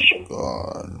hard question.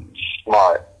 God.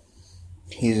 Smart.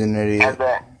 He's an idiot. And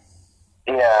then,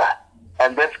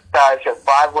 and this guy said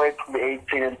 5 away from the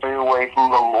 18 and 3 away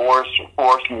from the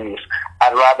worst news.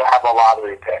 I'd rather have a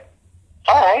lottery pick.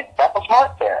 All right, that's a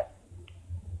smart there.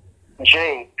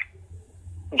 Jake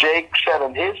said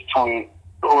in his tweet,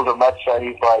 who the Mets said,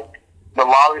 he's like, the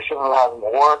lottery system hasn't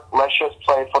worked. Let's just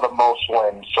play for the most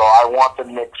wins. So I want the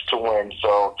Knicks to win.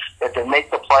 So if they make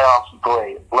the playoffs,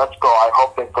 great. Let's go. I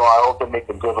hope they go. I hope they make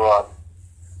a good run.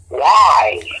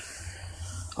 Why?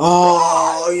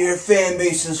 Oh, your fan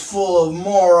base is full of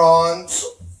morons.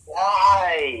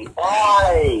 Why?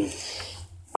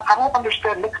 I don't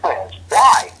understand Knicks fans.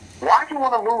 Why? Why do you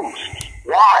want to lose?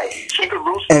 Why? So you could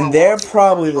lose. And they're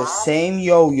probably the same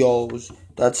yo-yos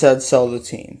that said sell the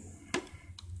team.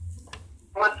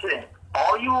 Listen,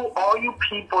 all you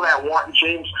people that want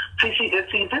James, see, this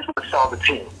would sell the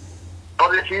team.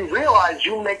 But if you realize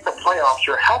you make the playoffs,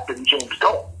 you're helping James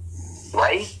Dolan,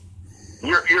 right?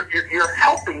 You're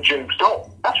helping James Dolan.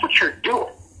 That's what you're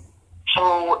doing.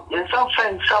 So instead of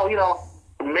saying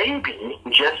maybe,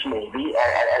 just maybe,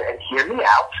 and hear me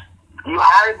out, you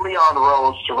hired Leon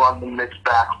Rose to run the Knicks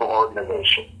basketball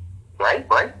organization, right?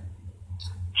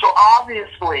 So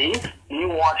obviously, you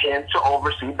want him to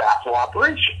oversee basketball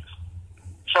operations.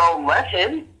 So let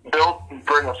him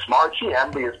bring a smart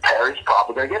GM because Perry's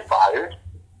probably going to get fired.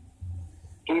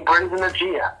 he brings in a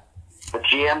GM. The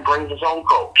GM brings his own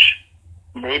coach.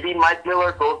 Maybe Mike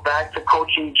Miller goes back to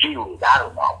coaching G League. I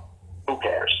don't know. Who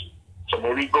cares? So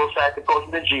maybe he goes back to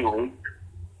coaching the G League.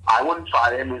 I wouldn't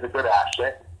fire him. He's a good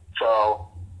asset. So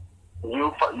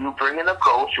you bring in a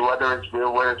coach, whether it's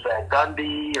Van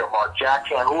Gundy or Mark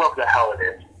Jackson, or whoever the hell it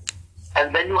is.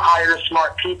 And then you hire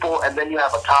smart people, and then you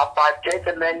have a top 5 pick,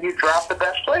 and then you draft the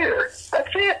best player.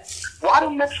 That's it. Why do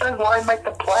Knicks fans want to make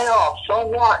the playoffs? So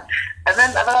what? And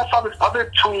then I saw this other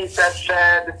tweet that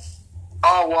said,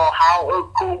 "Oh well,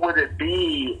 how cool would it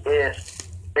be if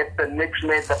the Knicks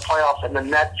made the playoffs and the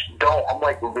Nets don't?" I'm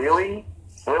like, really?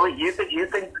 You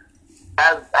think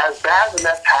as bad as the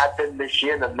Nets have been this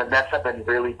year, and the Nets have been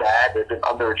really bad, they've been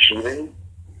underachieving.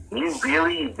 You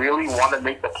really want to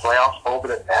make the playoffs over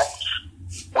the Nets?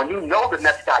 When you know the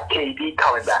Nets got KD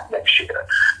coming back next year.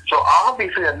 So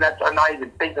obviously the Nets are not even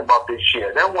thinking about this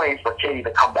year. They're waiting for KD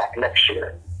to come back next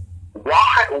year.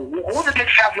 Why? Who do the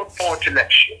Knicks have to look forward to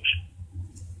next year?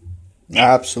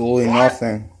 Absolutely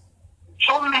nothing.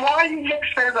 So then why are you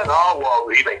Knicks fans that, oh, well,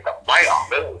 we make the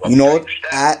playoffs? You know what?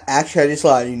 Actually, I just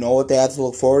lied. You know what they have to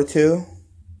look forward to?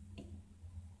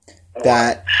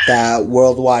 That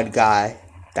worldwide guy.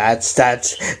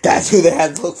 That's who they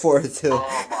have to look forward to.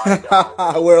 Oh my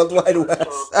God. Worldwide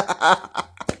West. Have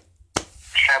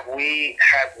we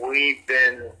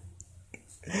been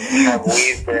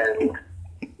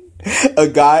a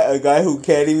guy who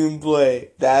can't even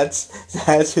play? That's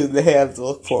who they have to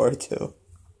look forward to.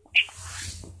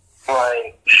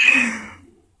 Like,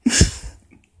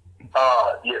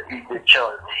 you're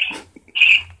killing me.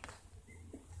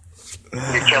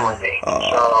 You're killing me.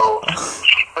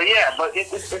 But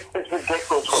it's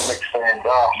ridiculous for Knicks fans.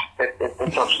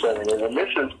 It's upsetting. And this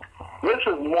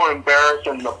is more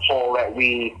embarrassing than the poll that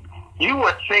you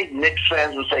would think Knicks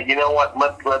fans would say, you know what,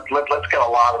 let's get a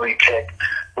lottery pick.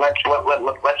 Let's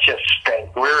just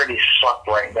stink. We already suck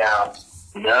right now.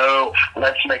 No,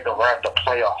 let's make a run at the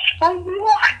playoffs. For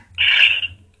what?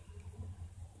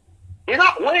 You're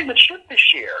not winning the chip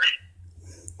this year.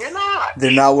 You're not.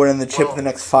 They're not winning the chip the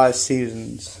next 5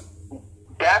 seasons.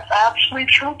 That's absolutely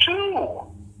true too.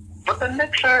 But the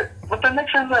Knicks are like,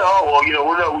 oh well,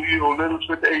 we're not, let us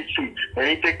with the AC.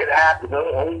 Anything could happen.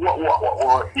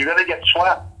 What? You're gonna get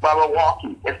swept by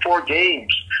Milwaukee in 4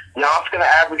 games. Giannis gonna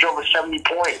average over 70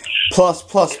 points. Plus.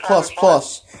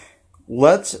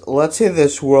 Let's say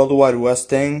this Worldwide West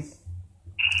thing,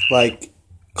 like,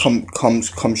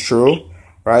 comes true,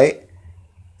 right?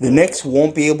 The Knicks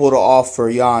won't be able to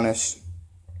offer Giannis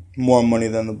more money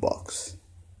than the Bucks.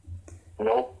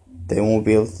 Nope. They won't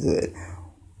be able to do it.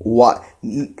 What?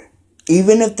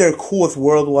 Even if they're cool with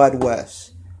Worldwide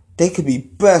West, they could be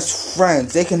best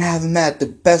friends. They can have him at the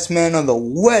best man of the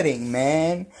wedding,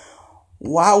 man.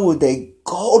 Why would they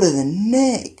go to the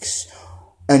Knicks?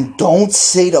 And don't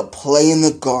say to play in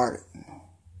the Garden.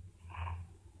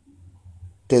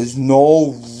 There's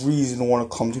no reason to want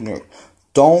to come to New York.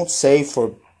 Don't say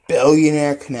for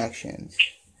billionaire connections.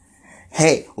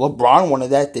 Hey, LeBron wanted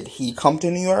that. Did he come to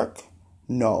New York?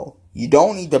 No. You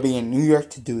don't need to be in New York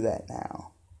to do that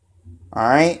now.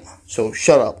 Alright? So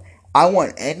shut up. I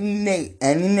want any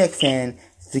Knicks fan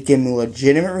to give me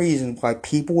legitimate reasons why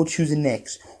people would choose the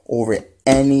Knicks over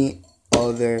any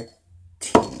other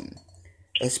team.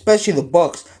 Especially the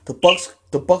Bucks.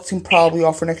 The Bucks can probably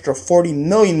offer an extra $40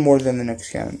 million more than the Knicks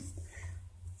can.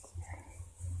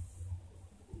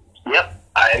 Yep,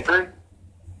 I agree.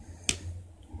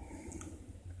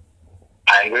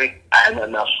 I have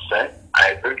enough to say.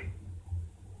 I agree.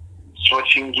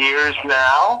 Switching gears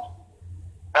now.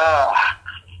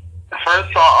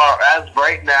 First off, as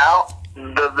right now,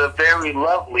 the very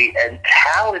lovely and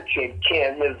talented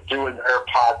Kim is doing her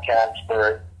podcast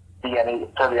for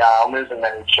the Islanders and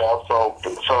NHL. So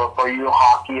for you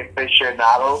hockey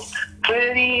aficionados,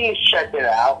 please check it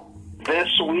out. This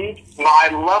week, my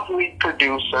lovely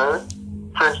producer,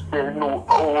 Kristen,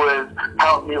 who has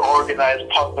helped me organize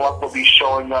Puck Luck, will be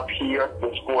showing up here at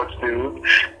the Sports News,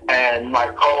 and my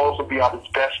co-host will be on his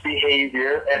best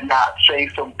behavior and not say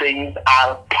some things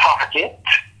out of pocket.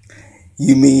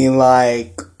 You mean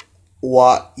like,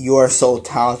 what? You are so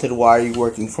talented, why are you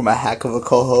working from a heck of a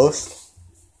co-host?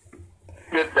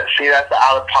 See, that's the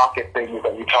out-of-pocket thing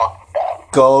that you talking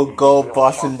about. Go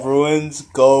Boston Bruins.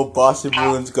 Go Boston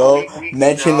Bruins. Go.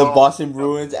 Mention the Boston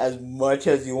Bruins as much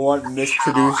as you want, Miss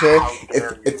Producer.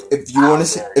 If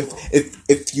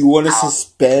you want to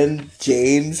suspend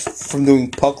James from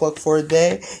doing Puck Luck for a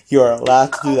day, you are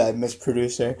allowed to do that, Miss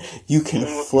Producer. You can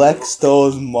flex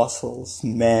those muscles,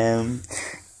 ma'am.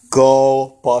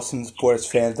 Go Boston Sports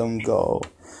Fandom. Go.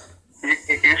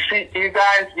 You see, you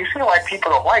guys, you see why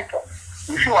people don't like them.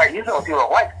 You feel like he's a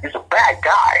he's a bad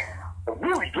guy. A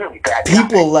really, really bad guy.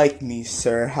 People like me,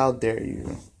 sir. How dare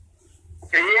you?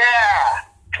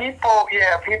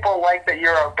 People like that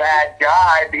you're a bad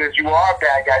guy because you are a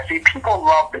bad guy. See, people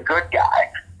love the good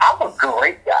guy. I'm a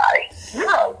great guy. You're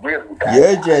a really bad guy.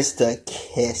 You're just a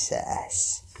kiss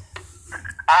ass.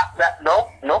 No.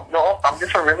 I'm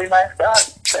just a really nice guy.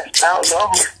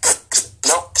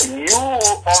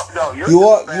 You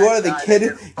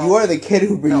are the kid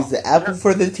who brings the apple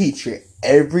for the teacher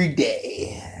every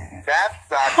day. That's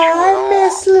not true at all. Hi,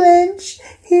 Miss Lynch.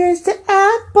 Here's the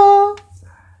apple.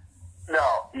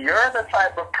 No, you're the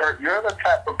type of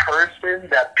person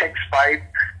that picks fights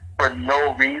for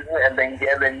no reason, and then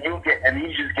you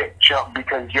just get jumped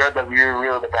because you're the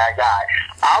bad guy.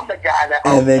 I'm the guy that.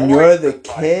 And then you're the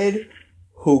kid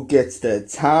who gets the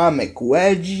atomic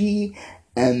wedgie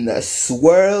and the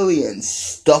swirly and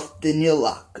stuffed in your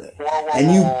locker.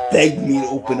 And you beg me to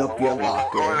open up your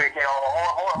locker.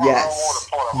 Yes,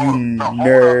 you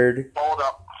nerd. Hold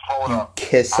up.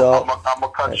 Kiss up. I'm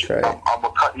gonna cut That's you. right. I'm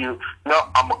gonna cut you. No,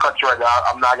 I'm gonna cut you right now.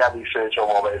 I'm not gonna be serious for a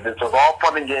moment. This is all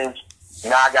fun and games.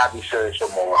 Now I gotta be serious for a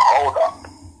moment. Hold up.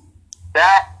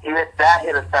 That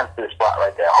hit a sensitive spot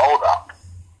right there. Hold up.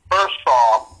 First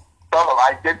off,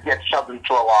 I did get shoved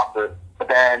into a locker, but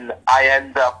then I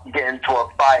end up getting into a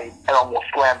fight and almost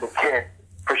slammed the kid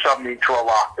for shoving me into a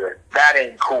locker. That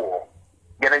ain't cool.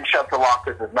 Getting shoved to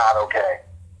lockers is not okay.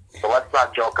 So let's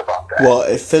not joke about that. Well,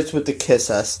 it fits with the kiss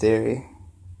ass theory.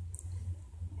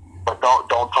 But don't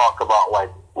talk about like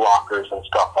lockers and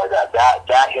stuff like that.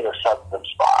 That hit a sensitive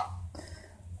spot.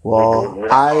 Well,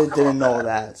 I didn't know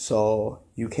that, so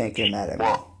you can't get mad at me.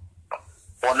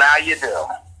 Well, now you do.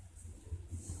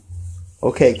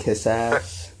 Okay, kiss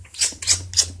ass.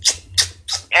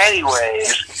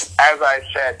 Anyways, as I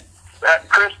said,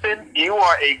 Kristen, you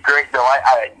are a great delight.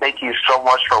 I thank you so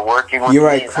much for working with You're me.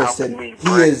 right, and Kristen. helping me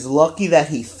He is lucky that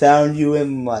he found you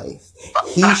in life.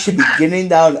 He should be getting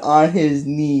down on his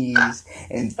knees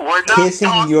and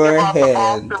kissing your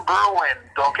hand. Boston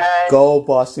Bruins, okay? Go,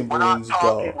 Boston Bruins,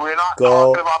 go. We're not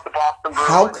Go. talking about the Boston Bruins.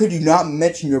 How could you not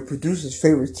mention your producer's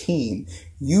favorite team?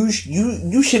 You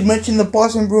should mention the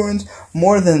Boston Bruins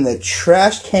more than the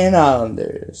Trash Can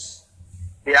Islanders.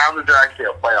 The Islanders are actually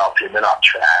a playoff team. They're not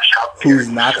trash. Who's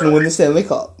not going to win the Stanley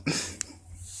Cup?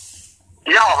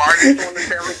 You know how hard it is to win the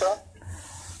Stanley Cup?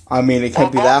 I mean, it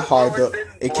can't be that hard.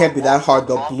 It can't be that hard.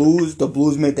 The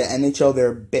Blues made the NHL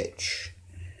their bitch,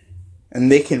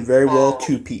 and they can very well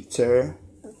compete, sir.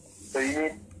 So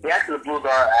the Blues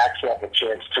are actually have a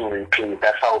chance to repeat.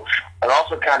 That's how, and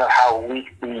also kind of how weak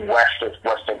the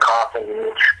Western Conference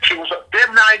is.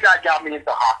 Them nine guys got me into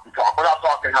hockey talk. We're not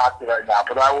talking hockey right now,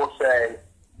 but I will say,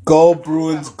 go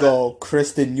Bruins, go!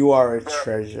 Kristen, you are a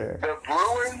treasure. The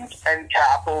Bruins and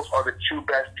Capitals are the two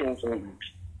best teams in the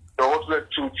East. Those are the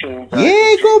two teams.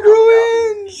 Yeah, go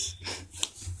Bruins!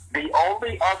 The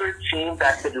only other team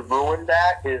that could ruin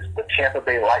that is the Tampa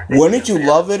Bay Lightning. Wouldn't you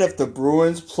love it if the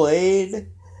Bruins played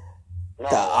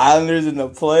the Islanders in the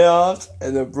playoffs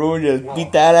and the Bruins just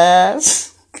beat that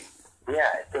ass? Yeah,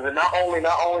 because not only do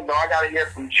I got to hear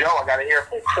from Joe, I got to hear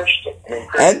from Christian.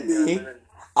 And me.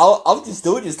 I'll just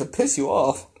do it just to piss you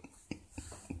off.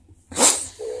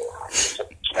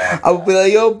 I'll be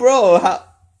like, yo, bro,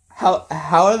 how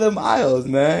are them Isles,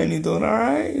 man? You doing all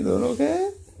right? You doing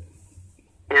okay?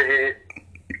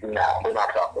 No, we're not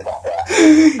talking about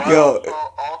that. Yo,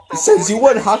 since you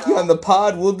want hockey on the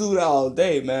pod, we'll do that all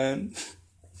day, man.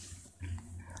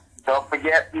 Don't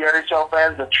forget, the NHL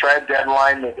fans, the trade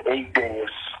deadline is 8 days.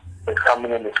 It's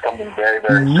coming very,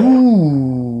 very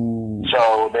soon.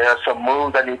 So there are some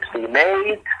moves that need to be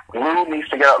made. Lou needs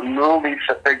to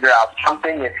figure out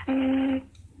something if he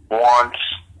wants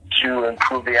to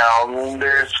improve the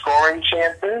Islanders' scoring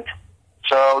chances.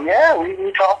 So, yeah,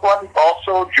 we talked about it.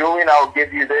 Also, Julian, I'll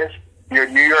give you this. Your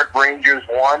New York Rangers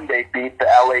won. They beat the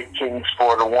LA Kings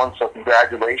 4-1, so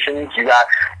congratulations. You got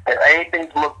anything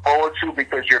to look forward to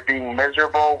because you're being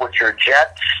miserable with your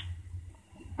Jets.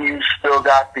 You still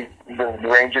got the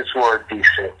Rangers who are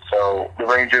decent. So, the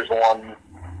Rangers won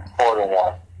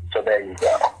 4-1. So, there you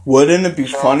go. Wouldn't it be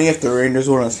funny if the Rangers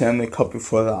won a Stanley Cup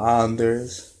before the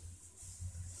Islanders?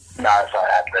 No, it's not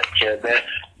happening, kid.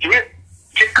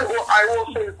 I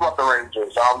will say this about the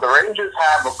Rangers. The Rangers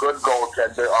have a good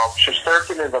goaltender.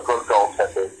 Shesterkin is a good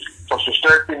goaltender. So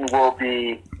Shesterkin will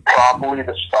be probably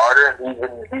the starter.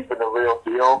 He's been the real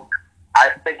deal.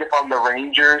 I think if I'm the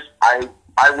Rangers, I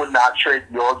would not trade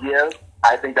Georgiev.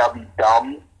 I think that would be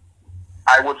dumb.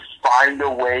 I would find a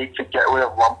way to get rid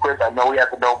of Lundqvist. I know he has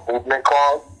a no movement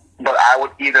clause, but I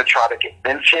would either try to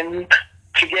convince him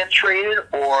to get traded,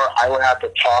 or I would have to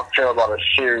talk to him about a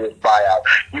serious buyout.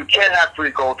 You can't have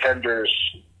three goaltenders.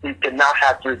 You cannot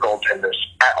have three goaltenders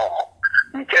at all.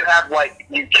 You cannot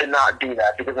do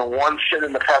that because one sit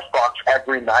in the press box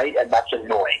every night, and that's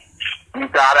annoying. You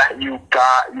gotta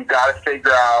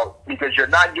figure out, because you're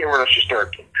not getting rid of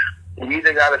Shesterkin. You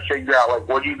either gotta figure out, like,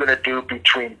 what are you gonna do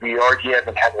between Georgiev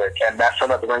and Henrik, and that's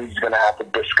something the Rangers are gonna have to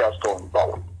discuss going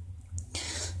forward.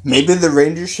 Maybe the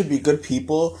Rangers should be good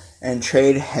people and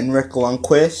trade Henrik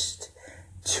Lundqvist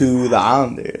to the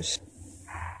Islanders.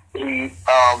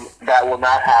 That will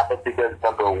not happen because,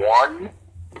 number one,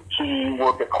 he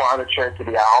will decline a trade to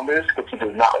the Islanders because he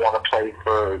does not want to play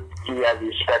for. He has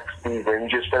respect for the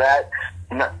Rangers for that.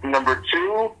 Number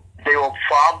two, they will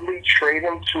probably trade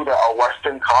him to the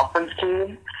Western Conference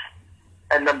team.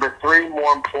 And number three,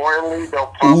 more importantly,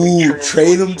 they'll probably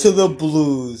trade him to the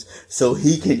Blues so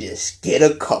he can just get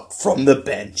a cup from the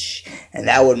bench, and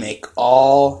that would make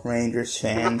all Rangers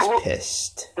fans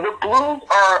pissed. The Blues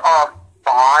are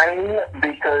fine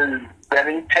because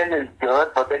Bennington is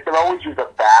good, but they can always use a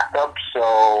backup,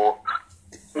 so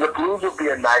the Blues would be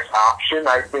a nice option.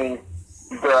 I think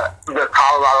the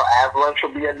Colorado Avalanche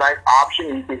would be a nice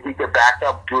option. You could back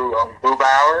up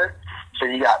Grubauer, so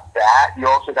you got that. You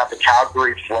also got the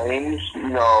Calgary Flames,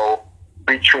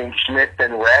 between Smith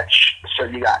and Retch, so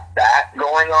you got that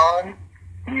going on.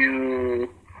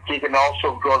 He can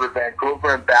also go to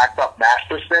Vancouver and back up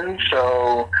Masterson,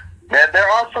 so there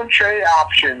are some trade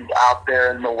options out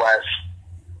there in the West.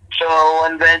 So,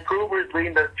 and Vancouver's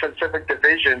leading the Pacific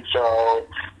Division, so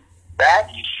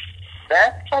that's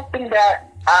something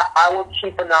that I would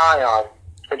keep an eye on.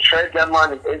 The trade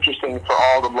deadline is interesting for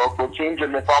all the local teams,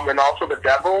 and also the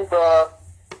Devils.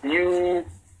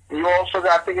 You also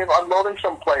got to think of unloading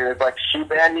some players. Like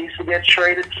Subban needs to get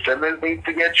traded, Simmons needs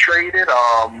to get traded.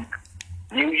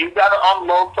 You got to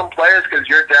unload some players because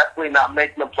you're definitely not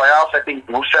making the playoffs. I think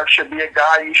Rusev should be a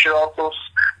guy you should also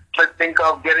think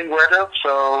of getting rid of.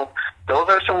 So those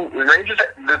are some Rangers.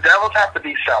 The Devils have to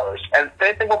be sellers, and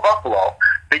same thing with Buffalo.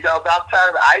 Because outside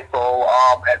of Eichel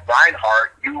and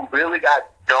Reinhart, you really got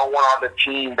no one on the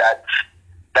team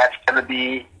that's going to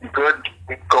be good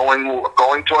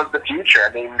going towards the future.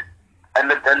 I mean,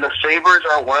 and the Sabres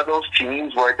are one of those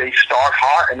teams where they start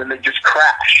hot and then they just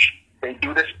crash. They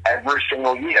do this every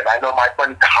single year. And I know my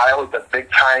friend Kyle is a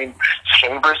big-time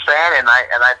Sabres fan, and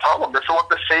I told him this is what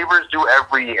the Sabres do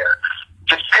every year.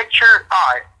 Just picture,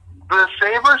 the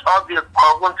Sabres are the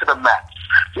equivalent to the Mets.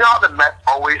 You know how the Mets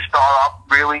always start off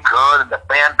really good, and the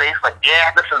fan base like,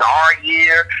 yeah, this is our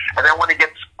year, and then when it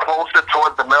gets closer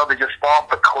towards the middle, they just fall off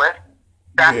the cliff.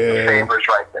 That's the Sabres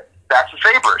right there. That's the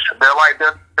Sabres.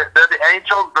 They're the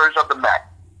NHL version of the Mets.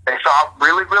 They start off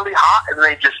really, really hot, and then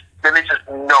they just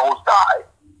nosedive.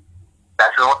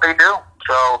 That's what they do.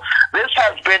 So this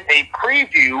has been a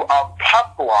preview of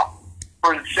Puck Luck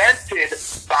presented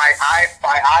by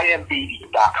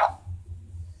IMBD.com.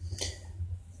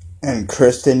 And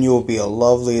Kristen, you will be a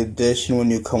lovely addition when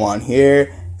you come on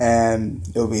here, and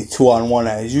it'll be 2-on-1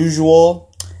 as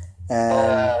usual,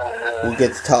 and we'll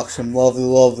get to talk some lovely,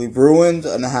 lovely Bruins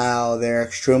and how they're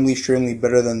extremely, extremely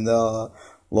better than the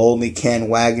lonely can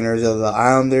Wagoners of the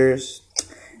Islanders,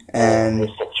 and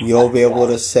you'll be able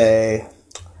to say,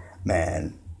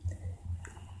 man,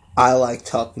 I like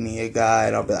talking to you, guy,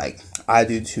 and I'll be like, I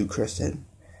do too, Kristen.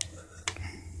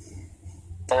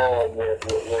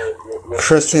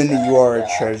 Kristen, you are a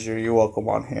treasure. You're welcome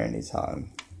on here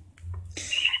anytime.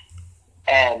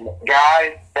 And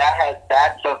guys,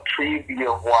 that's a preview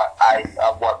of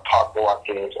what Puck Luck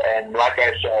is. And like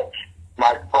I said,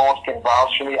 my phones can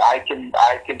vouch for me. I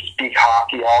can speak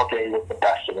hockey all day with the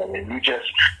best of them. And you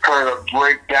just heard a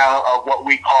breakdown of what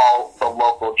we call the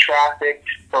local traffic.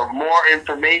 For more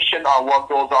information on what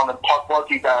goes on in Puck Luck,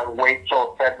 you gotta wait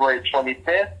till February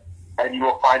 25th. And you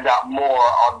will find out more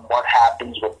on what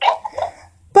happens with Puck Luck.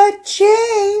 But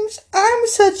James, I'm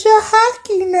such a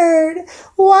hockey nerd.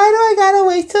 Why do I gotta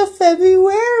wait till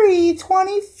February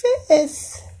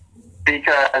 25th?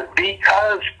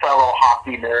 Because fellow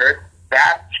hockey nerd,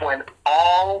 that's when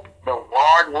all the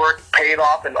hard work paid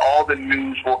off and all the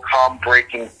news will come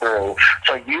breaking through.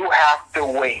 So you have to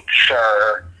wait,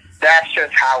 sir. That's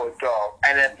just how it goes.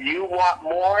 And if you want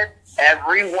more,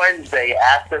 every Wednesday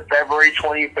after February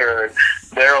 23rd,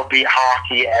 there will be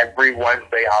hockey every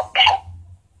Wednesday on Puck.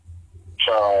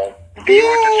 So,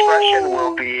 viewer discretion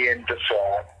will be in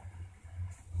discretion.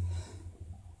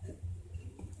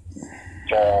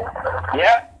 So,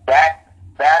 yeah, that's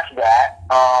that.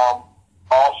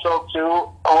 Also, too,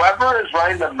 whoever is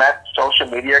running the Mets social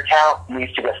media account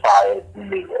needs to get fired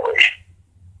immediately.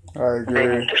 I agree. They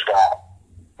need to stop.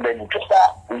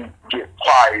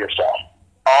 fire yourself.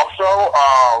 Also,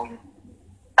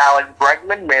 Alex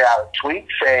Bregman made out a tweet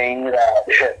saying that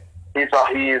he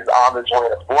is on his way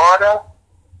to Florida,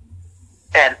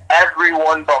 and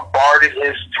everyone bombarded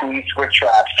his tweets with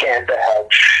trash cans ahead.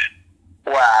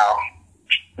 Wow,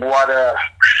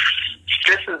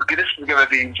 this is going to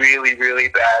be really, really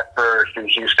bad for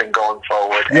Houston going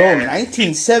forward. Yo,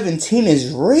 1917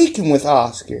 is raking with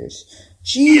Oscars.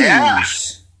 Jeez. Yeah.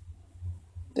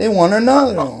 They won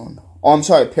another one. Oh, I'm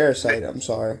sorry, Parasite. I'm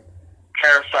sorry.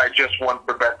 Parasite just won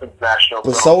for Best International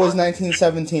Film. But so is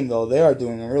 1917, though. They are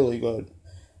doing really good.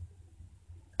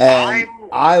 And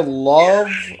I love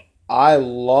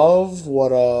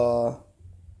what,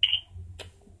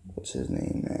 what's his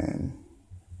name, man?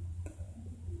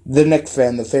 The Knick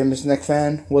fan, the famous Knick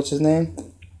fan. What's his name?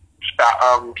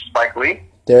 Spike Lee.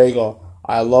 There you go.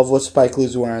 I love what Spike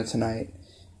Lee's wearing tonight.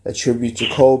 A tribute to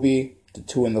Kobe, the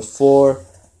 2 and the 4,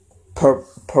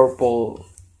 purple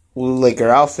Laker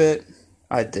outfit.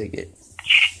 I dig it.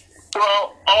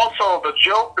 Well, also the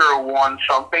Joker won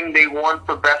something. They won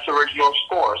for Best Original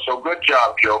Score. So good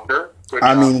job, Joker.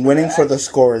 I mean, winning for the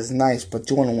score is nice, but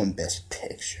you want to win Best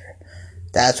Picture.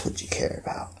 That's what you care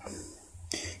about.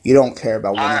 You don't care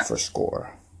about winning for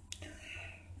score.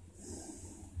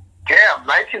 Damn,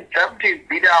 1917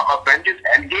 beat out Avengers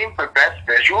Endgame for Best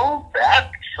Visual?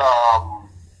 That's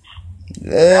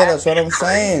that's what I'm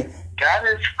saying. That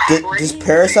is crazy. This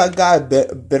Parasite guy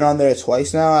been on there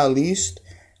twice now, at least.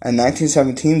 And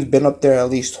 1917's been up there at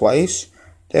least twice.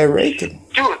 They're raking.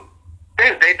 Dude,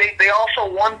 they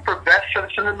also won for Best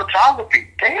Cinematography.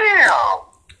 Damn.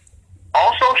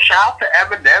 Also, shout out to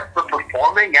Eminem for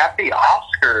performing at the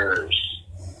Oscars.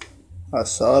 I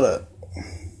saw that.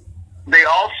 They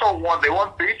also won. They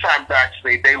won 3 times,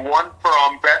 actually. They won for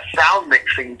Best Sound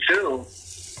Mixing, too.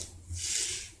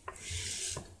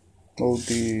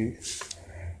 OD.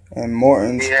 And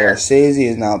Martin Scorsese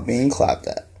is now being clapped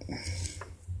at.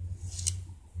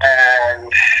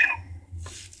 And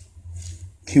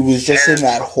he was just in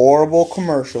that horrible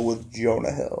commercial with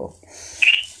Jonah Hill.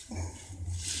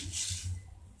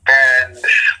 And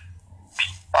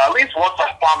at least Once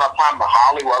Upon a Time in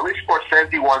Hollywood, at least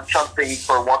Scorsese won something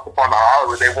for Once Upon a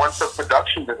Hollywood. They won some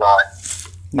production design,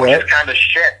 which is kind of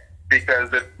shit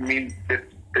because it means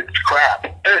it's crap.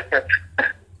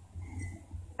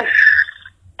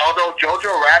 Although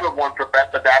Jojo Rabbit won for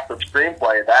Best Adapted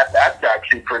Screenplay, that's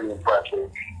actually pretty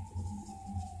impressive.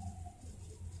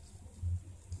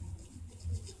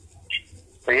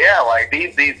 But yeah, like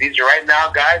these right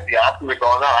now, guys, the Oscars are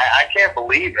going on. I can't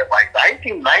believe it. Like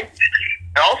 1990,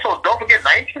 and also don't forget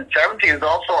 1917 is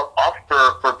also up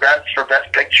for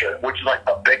best picture, which is like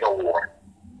a big award.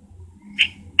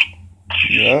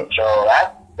 Yeah. So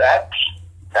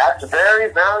that's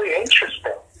very, very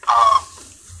interesting.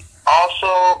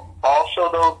 Also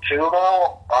though too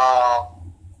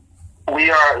we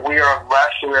are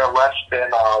less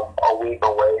than a week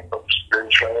away from spring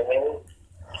training.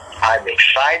 I'm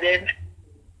excited.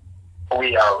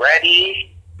 We are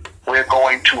ready. We're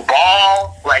going to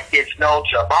ball like it's no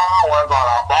tomorrow. We're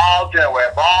gonna ball till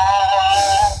we're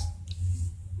ball.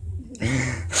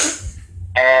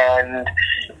 And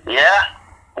yeah,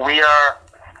 we are.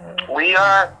 Oh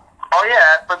yeah,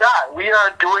 I forgot. We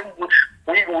are doing.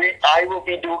 I will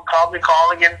be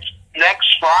calling in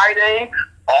next Friday,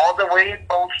 all the way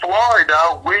from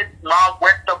Florida with the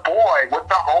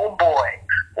homeboy,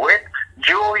 with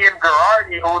Julian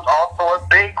Girardi, who's also a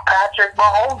big Patrick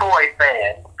Mahomes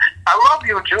fan. I love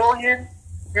you, Julian.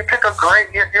 You're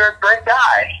a great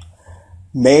guy.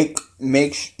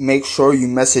 Make sure you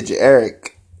message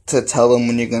Eric to tell him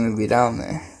when you're gonna be down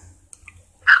there.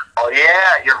 Oh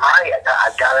yeah, you're right.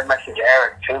 I gotta message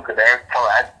Eric too, because Eric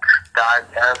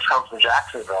comes from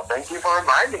Jacksonville. Thank you for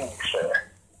reminding me, sir.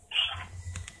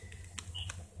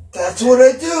 That's what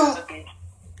I do.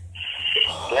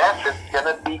 Yes, it's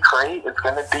gonna be great. It's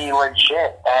gonna be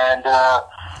legit, and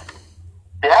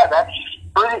yeah, that's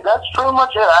pretty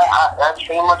much it. That's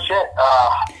pretty much it.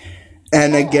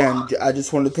 And again, I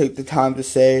just want to take the time to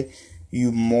say,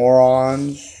 you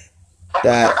morons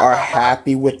that are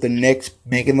happy with the Knicks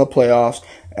making the playoffs,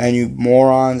 and you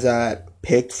morons that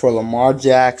picked for Lamar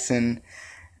Jackson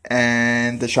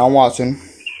and Deshaun Watson,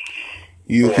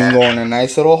 you can go in a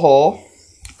nice little hole,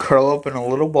 curl up in a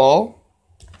little ball,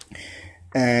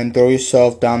 and throw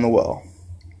yourself down the well.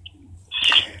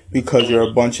 Because you're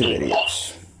a bunch of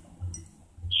idiots.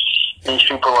 These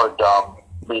people are dumb.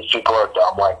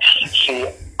 Like, see,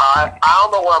 I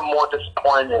don't know what I'm more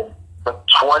disappointed in. The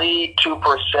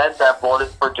 22% that voted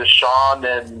for Deshaun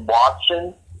and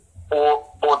Watson,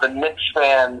 or the Knicks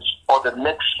fans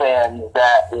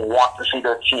that want to see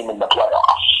their team in the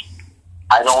playoffs. I don't